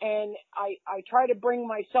and I try to bring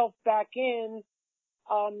myself back in.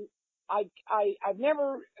 I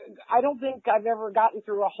don't think I've ever gotten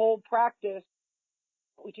through a whole practice,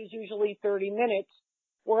 which is usually 30 minutes,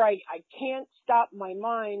 where I can't stop my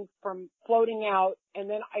mind from floating out, and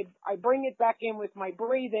then I bring it back in with my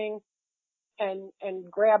breathing and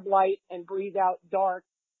grab light and breathe out dark.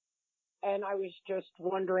 And I was just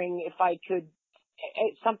wondering if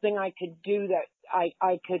something I could do that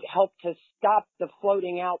I could help to stop the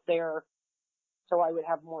floating out there so I would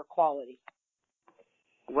have more quality.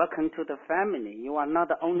 Welcome to the family. You are not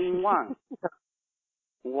the only one.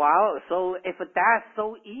 Wow. So if that's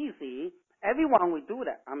so easy, everyone will do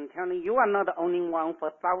that. I'm telling you, you are not the only one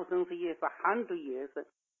for thousands of years, 100 years.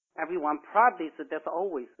 Everyone practice. That's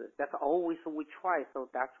always we try. So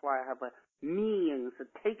that's why I have millions of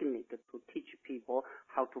techniques to teach people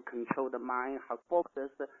how to control the mind, how to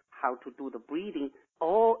focus, how to do the breathing.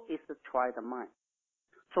 All is to try the mind.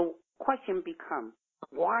 So question becomes,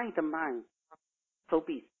 why the mind so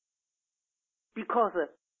busy? Because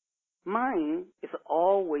mind is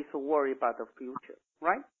always worried about the future,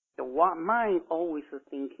 right? The mind always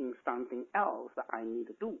thinking something else I need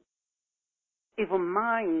to do. If a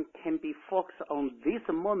mind can be focused on this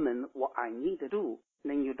moment, what I need to do,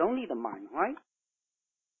 then you don't need a mind, right?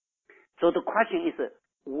 So the question is,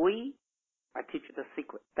 I teach the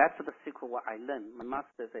secret. That's the secret what I learned. My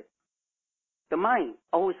master said, the mind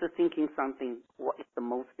always thinking something, what is the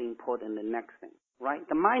most important, the next thing, right?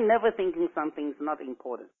 The mind never thinking something is not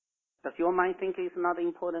important. Does your mind think it's not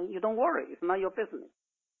important? You don't worry. It's not your business.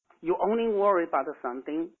 You only worry about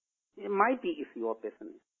something, it might be it's your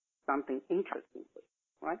business, something interesting for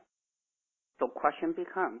you, right? So question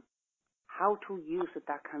becomes, how to use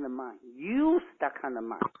that kind of mind. Use that kind of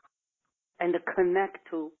mind and connect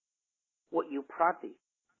to what you practice.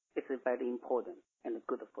 It's very important and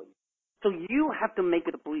good for you. So you have to make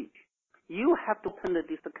it a bridge. You have to put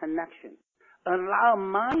this connection. Allow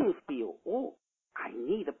mind feel, I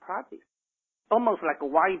need to practice. Almost like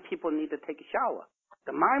why people need to take a shower.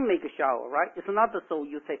 The mind make a shower, right? It's not so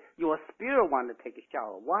you say your spirit want to take a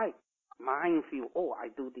shower. Why? Mind feel, I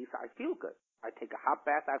do this, I feel good. I take a hot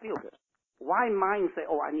bath, I feel good. Why mind say,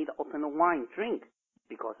 I need to open a wine, drink?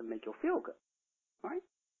 Because it make you feel good, right?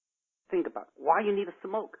 Think about it. Why you need to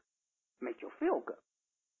smoke? Make you feel good.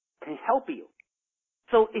 Can help you.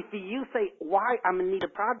 So if you say, why I need to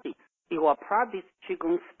practice? Your practice,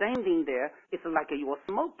 qigong standing there, it's like you are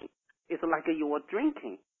smoking. It's like you are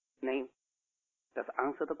drinking. Name. Does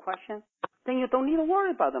answer the question? Then you don't need to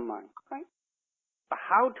worry about the mind, right? But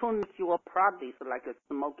how to make your practice like a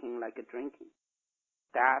smoking, like a drinking?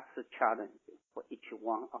 That's a challenge for each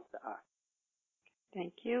one of us.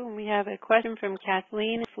 Thank you. We have a question from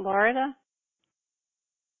Kathleen in Florida.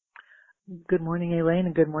 Good morning, Elaine,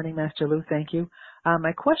 and good morning, Master Lu. Thank you.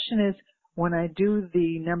 My question is, when I do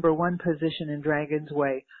the number 1 position in Dragon's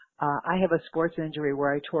Way, I have a sports injury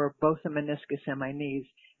where I tore both the meniscus and my knees.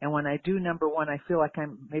 And when I do number 1, I feel like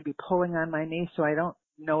I'm maybe pulling on my knee, so I don't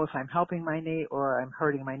know if I'm helping my knee or I'm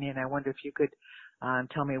hurting my knee. And I wonder if you could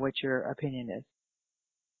tell me what your opinion is.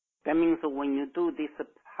 That means when you do this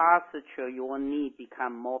posture, your knee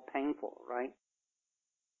become more painful, right?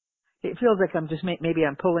 It feels like I'm just, maybe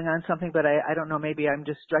I'm pulling on something, but I don't know, maybe I'm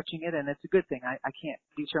just stretching it, and it's a good thing. I can't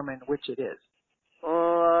determine which it is.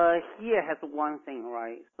 Here has one thing,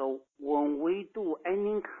 right? So when we do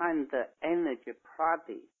any kind of energy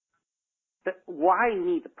practice, why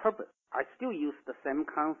need purpose? I still use the same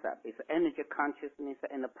concept. It's energy consciousness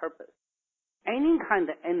and the purpose. Any kind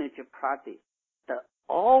of energy practice,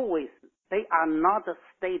 they are not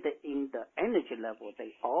stayed in the energy level.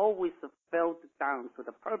 They always fell down to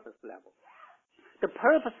the purpose level. The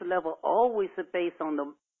purpose level always based on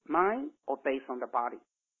the mind or based on the body.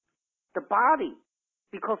 The body,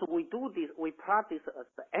 because we do this, we practice as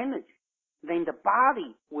the energy, then the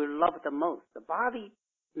body will love the most. The body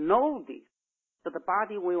knows this, so the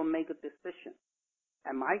body will make a decision.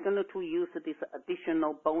 Am I going to use this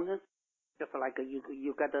additional bonus? Just like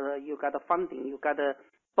you got a funding, you got a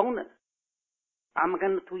bonus. I'm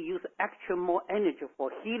going to use extra more energy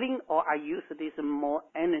for healing, or I use this more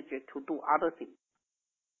energy to do other things.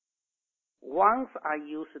 Once I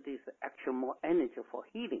use this extra more energy for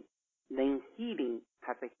healing, then healing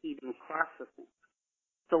has a healing processing.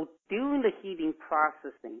 So during the healing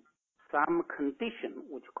processing, some condition,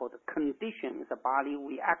 which is called a condition, is a body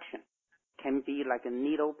reaction, can be like a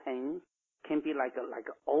needle pain, can be like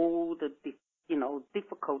old,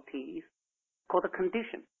 difficulties, called a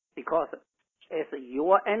condition, because as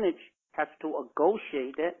your energy has to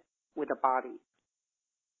negotiate it with the body.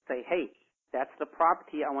 Say, hey, that's the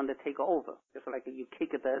property I want to take over. Just like you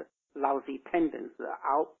kick the lousy tendons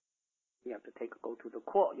out, you have to go to the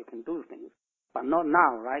court. You can do things, but not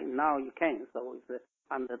now, right? Now you can't. So it's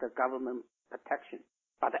under the government protection.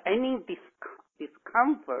 But any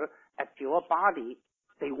discomfort at your body,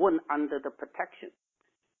 they weren't under the protection.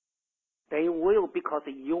 They will, because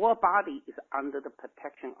your body is under the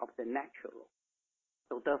protection of the natural law.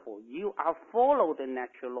 So therefore, you are follow the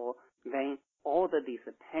natural law, then all of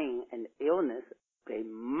this pain and illness, they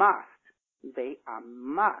must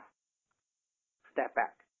step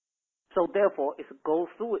back. So therefore, it's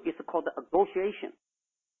called the negotiation.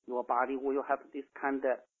 Your body will have this kind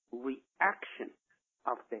of reaction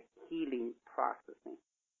of the healing processing.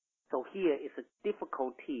 So here is a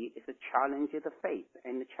difficulty, it's a challenge of the faith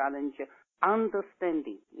and a challenge of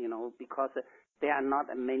understanding, because there are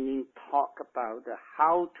not many talk about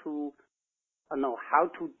how to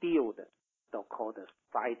deal with the so-called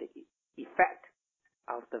side effect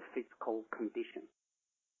of the physical condition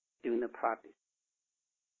during the practice.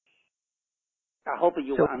 I hope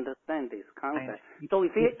you will understand this concept. So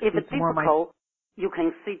if it's difficult, you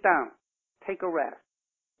can sit down, take a rest.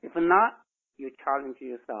 If not, you challenge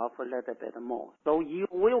yourself a little bit more. So you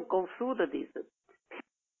will go through this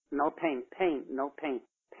no pain, pain, no pain,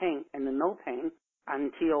 pain, and no pain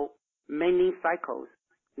until many cycles.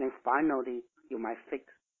 Then finally, you might fix.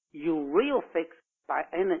 You will fix by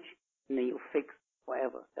energy, and then you fix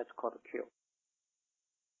forever. That's called a cure.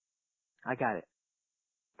 I got it.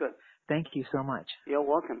 Good. Thank you so much. You're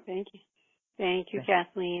welcome. Thank you. Thank you,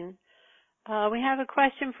 Kathleen. We have a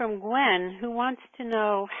question from Gwen, who wants to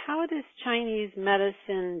know, how does Chinese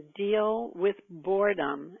medicine deal with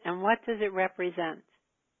boredom, and what does it represent?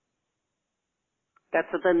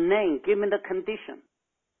 That's the name, given the condition.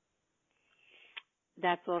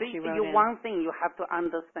 That's all she wrote in. One thing you have to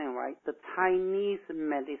understand, right? The Chinese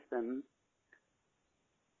medicine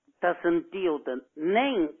doesn't deal, the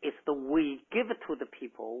name is the we give it to the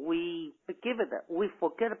people. We give it, we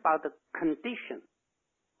forget about the condition,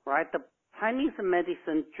 right? The Chinese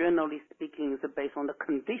medicine, generally speaking, is based on the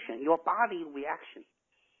condition, your body reaction.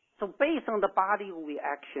 So based on the body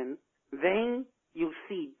reaction, then you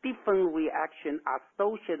see different reactions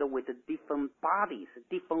associated with the different bodies,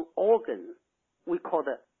 different organs. We call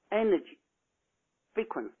the energy,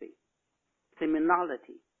 frequency,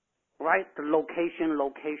 similarity, right? The location.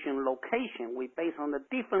 We base on the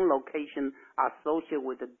different location associated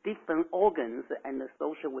with the different organs and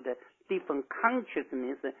associated with the different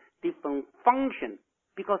consciousness, different function.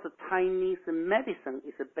 Because the Chinese medicine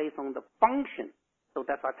is based on the function. So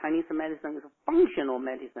that's why Chinese medicine is a functional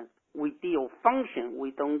medicine. We deal function,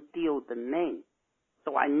 we don't deal the name.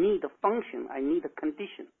 So I need the function, I need the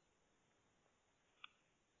condition.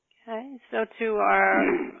 Okay, so to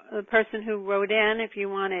the person who wrote in, if you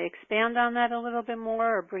want to expand on that a little bit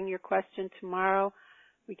more or bring your question tomorrow,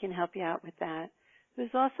 we can help you out with that.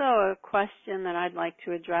 There's also a question that I'd like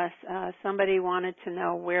to address. Somebody wanted to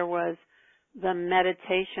know, where was the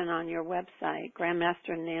meditation on your website,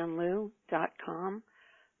 grandmasternanlu.com.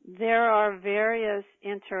 There are various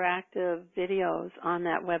interactive videos on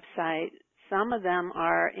that website. Some of them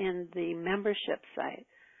are in the membership site.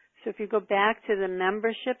 So if you go back to the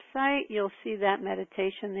membership site, you'll see that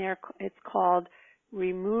meditation there. It's called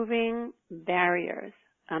Removing Barriers,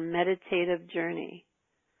 a Meditative Journey.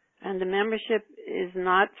 And the membership is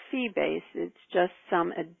not fee-based. It's just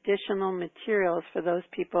some additional materials for those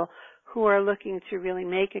people who are looking to really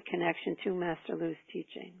make a connection to Master Lu's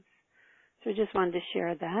teachings. So I just wanted to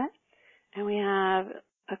share that. And we have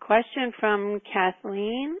a question from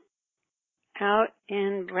Kathleen out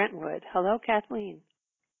in Brentwood. Hello, Kathleen.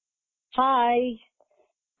 Hi.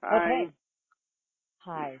 Hi. Okay.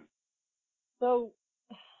 Hi. So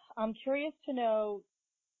I'm curious to know,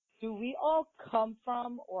 do we all come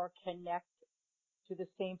from or connect to the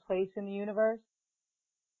same place in the universe?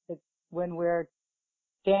 Like when we're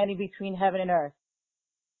standing between heaven and earth,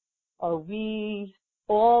 are we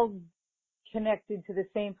all connected to the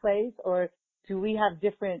same place, or do we have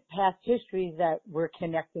different past histories that we're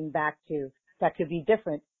connecting back to that could be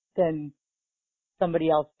different than somebody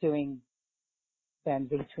else doing stands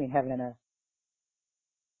between heaven and earth?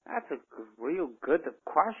 That's a real good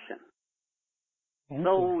question. Thank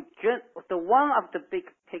So the one of the big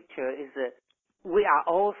picture is that we are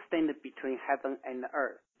all standing between heaven and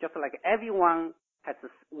earth. Just like everyone has,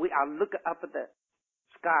 we are look up at the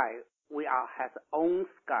sky. We are has own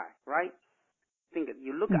sky, right? Think it.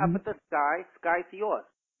 You look up at the sky. Sky is yours.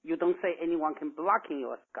 You don't say anyone can block in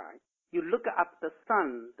your sky. You look up the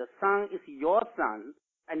sun. The sun is your sun,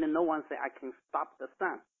 and no one say I can stop the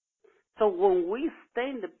sun. So when we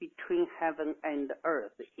stand between heaven and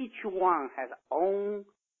earth, each one has own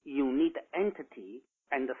unique entity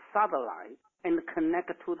and satellite and connect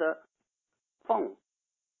to the phone,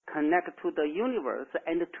 connect to the universe,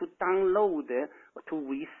 and to download, to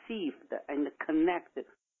receive and connect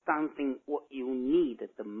something what you need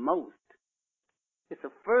the most. It's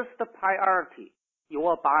the first priority.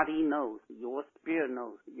 Your body knows, your spirit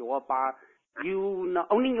knows, your body, you know,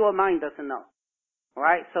 only your mind doesn't know.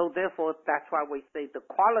 Right? So therefore, that's why we say the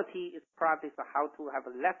quality is practice how to have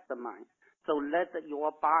less mind. So let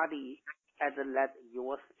your body and let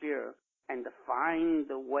your spirit and find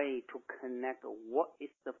the way to connect what is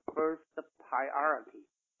the first priority.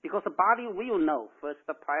 Because the body will know first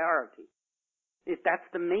priority. That's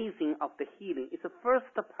the amazing of the healing. It's the first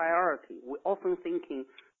priority. We're often thinking,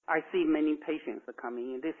 I see many patients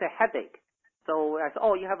coming in, they say headache. So I say,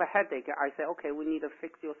 oh, you have a headache. I say, okay, we need to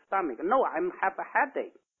fix your stomach. No, I have a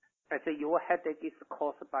headache. I say, your headache is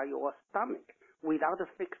caused by your stomach. Without a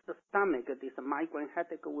fixed stomach, this migraine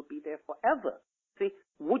headache will be there forever. See,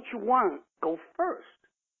 which one go first?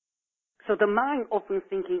 So the mind often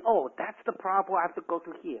thinking, oh, that's the problem, I have to go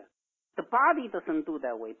to here. The body doesn't do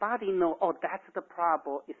that way. Body know, oh, that's the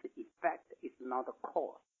problem, it's the effect, it's not the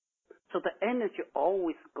cause. So the energy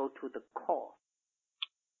always go to the cause.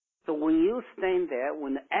 So when you stand there,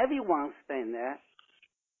 when everyone stand there,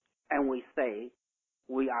 and we say,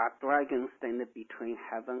 we are dragons standing between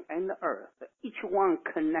heaven and the earth, each one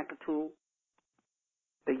connect to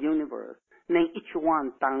the universe, then each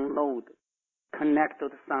one download, connect to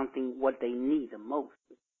something what they need the most.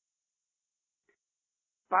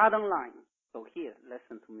 Bottom line, so here,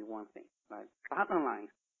 listen to me one thing, right? Bottom line,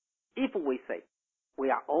 if we say,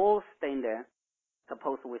 we are all staying there,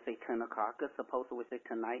 suppose we say 10 o'clock, suppose we say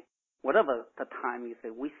tonight, whatever the time you say,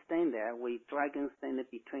 we stand there, we dragons standing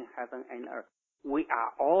between heaven and earth. We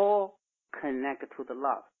are all connected to the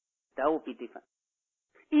love. That will be different.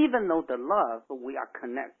 Even though the love we are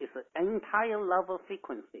connected is an entire level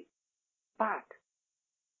frequency, but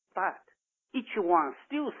each one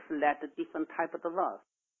still select a different type of the love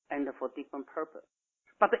and for different purpose.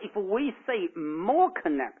 But if we say more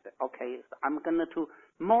connected, okay, so I'm going to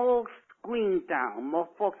more screen down, more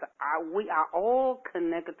focus. We are all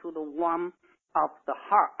connected to the one of the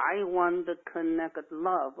heart. I want to connect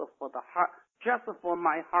love for the heart, just for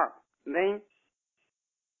my heart. Then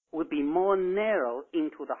will be more narrow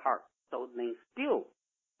into the heart. So then still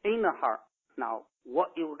in the heart. Now, what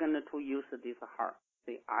you're going to use this heart?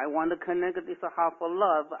 See, I want to connect this heart for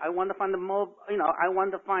love. I want to find more, I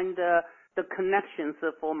want to find the connections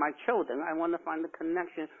for my children. I want to find the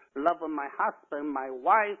connection, love of my husband, my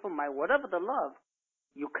wife, my whatever the love.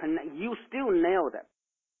 You still nail that,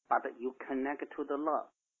 but you connect to the love,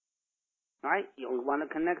 right? You want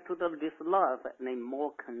to connect to this love, and then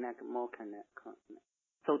more connect.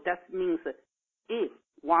 So that means that if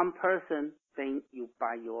one person, then you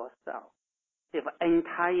by yourself. If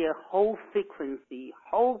entire whole frequency,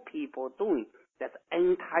 whole people doing that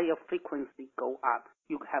entire frequency go up,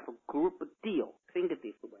 you have a group deal. Think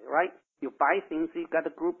this way, right? You buy things, you got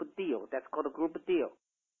a group deal. That's called a group deal.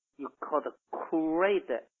 You call the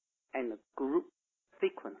creator and group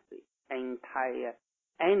frequency, entire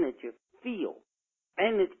energy field.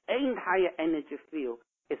 Entire energy field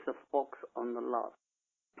is a focus on the love.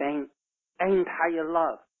 Then entire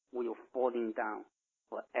love will falling down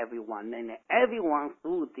for everyone, and everyone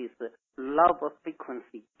through this love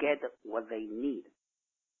frequency get what they need.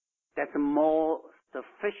 That's more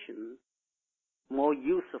sufficient, more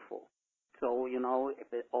useful. So,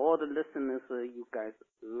 if all the listeners, you guys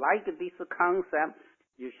like this concept,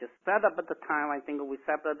 you should set up the time. I think we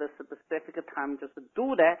set up the specific time just to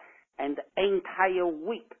do that, and the entire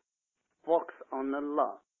week focus on the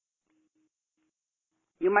love.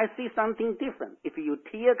 You might see something different. If your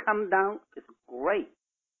tear come down, it's great.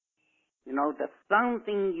 That's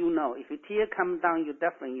something If your tear come down, you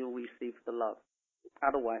definitely will receive the love.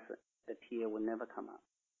 Otherwise, the tear will never come out.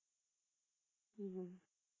 Mm-hmm.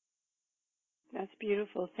 That's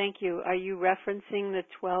beautiful. Thank you. Are you referencing the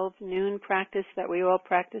 12 noon practice that we all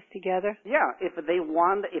practice together? Yeah. If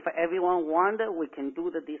everyone want, we can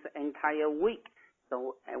do this entire week.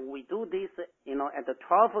 So, and we do this, at the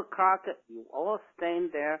 12 o'clock, you all stand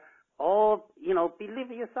there, all, believe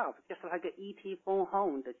yourself, just like an E.T. phone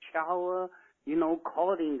home, the child,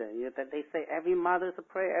 calling them. They say every mother's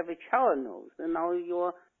prayer, every child knows. And now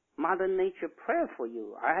your Mother Nature pray for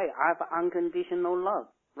you. I have unconditional love,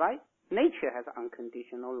 right? Nature has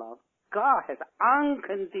unconditional love. God has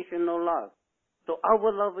unconditional love. So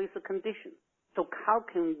our love is a condition. So how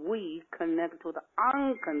can we connect to the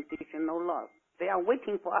unconditional love? They are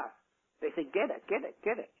waiting for us. They say, get it, get it,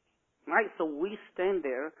 get it. Right? So we stand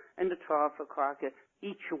there in the 12 o'clock,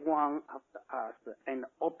 each one of us, and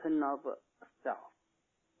open up ourselves.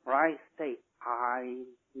 Right? Say, I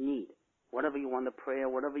need. Whatever you want to pray,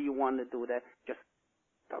 whatever you want to do, that just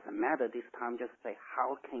doesn't matter this time. Just say,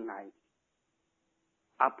 how can I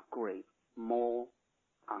upgrade more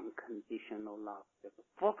unconditional love? Just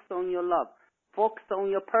focus on your love. Focus on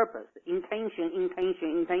your purpose. Intention,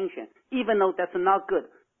 intention, intention. Even though that's not good,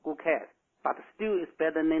 who cares? But still it's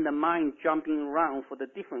better than the mind jumping around for the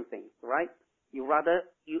different things, right? You rather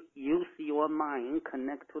use your mind,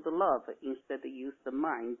 connect to the love, instead of use the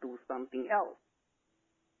mind, do something else.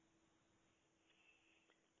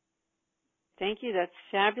 Thank you. That's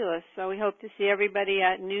fabulous. So we hope to see everybody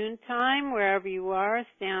at noontime, wherever you are.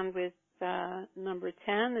 Stand with number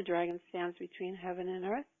 10, the dragon stands between heaven and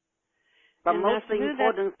earth. But and most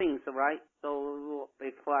important things, right? So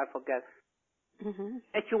before I forget,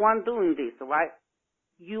 if you want doing this, right,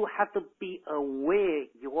 you have to be aware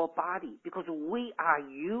your body, because we are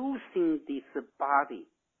using this body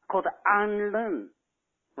called unlearn,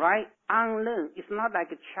 right? Unlearn. It's not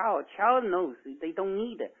like a child. Child knows they don't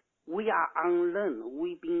need it. We are unlearned.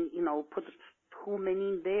 We've been, put too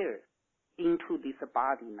many layers into this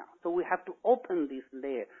body now. So we have to open this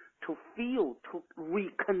layer to feel, to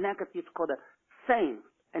reconnect. It's called a sense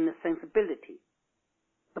and a sensibility.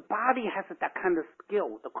 The body has that kind of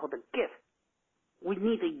skill, called a gift. We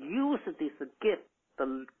need to use this gift,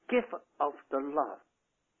 the gift of the love.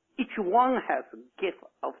 Each one has a gift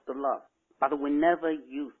of the love, but we never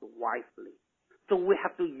use wisely. So we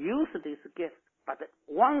have to use this gift. But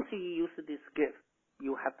once you use this gift,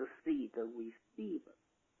 you have to see the receiver.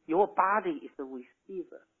 Your body is the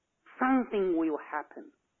receiver. Something will happen.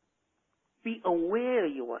 Be aware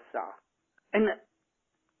yourself. And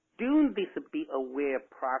doing this be aware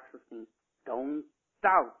processing, don't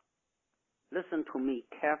doubt. Listen to me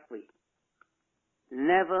carefully.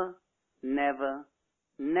 Never, never,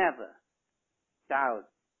 never doubt.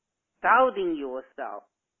 Doubting yourself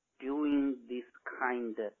doing this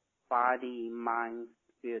kind of body, mind,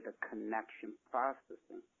 spirit connection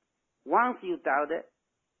processing. Once you doubt it,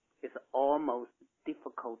 it's almost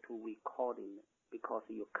difficult to recording it because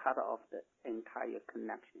you cut off the entire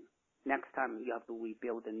connection. Next time you have to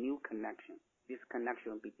rebuild a new connection. This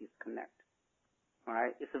connection will be disconnected.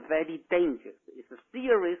 Alright? It's very dangerous. It's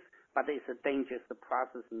serious, but it's a dangerous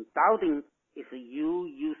processing. Doubting is you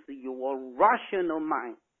use your rational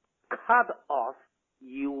mind, cut off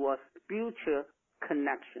your spiritual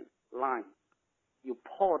connection line. You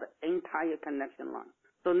pull the entire connection line.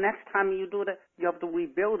 So next time you do that, you have to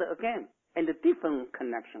rebuild it again and a different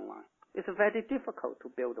connection line. It's very difficult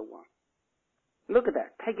to build one. Look at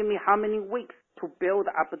that. Taking me how many weeks to build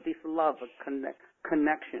up this love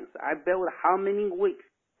connections. I built how many weeks,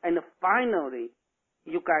 and finally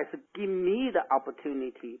you guys give me the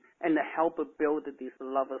opportunity and help build this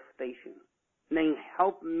love station. Then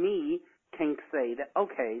help me can say that,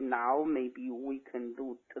 okay, now maybe we can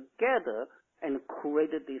do together and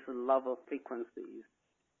create these love frequencies.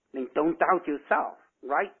 Then don't doubt yourself,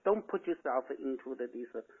 right? Don't put yourself into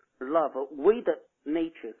this love with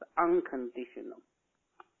nature's unconditional.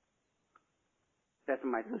 That's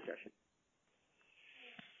my suggestion.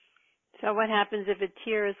 So what happens if a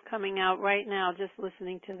tear is coming out right now just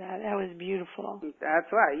listening to that? That was beautiful.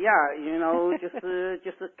 That's right. Yeah,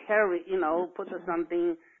 just carry, put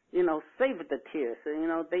something, save the tears.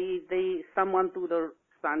 Someone do the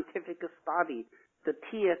scientific study. The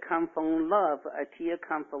tear comes from love. A tear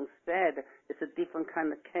comes from sad. It's a different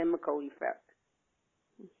kind of chemical effect.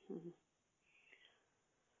 Mm-hmm.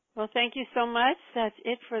 Well, thank you so much. That's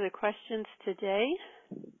it for the questions today.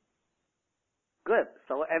 Good.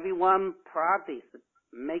 So everyone practice.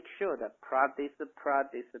 Make sure that practice.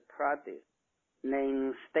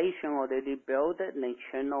 Then station already built, then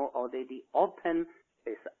channel already open.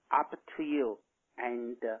 It's up to you.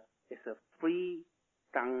 And it's a free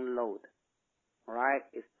download. Alright?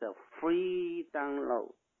 It's a free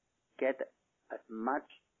download. Get as much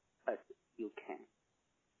as you can.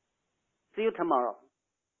 See you tomorrow.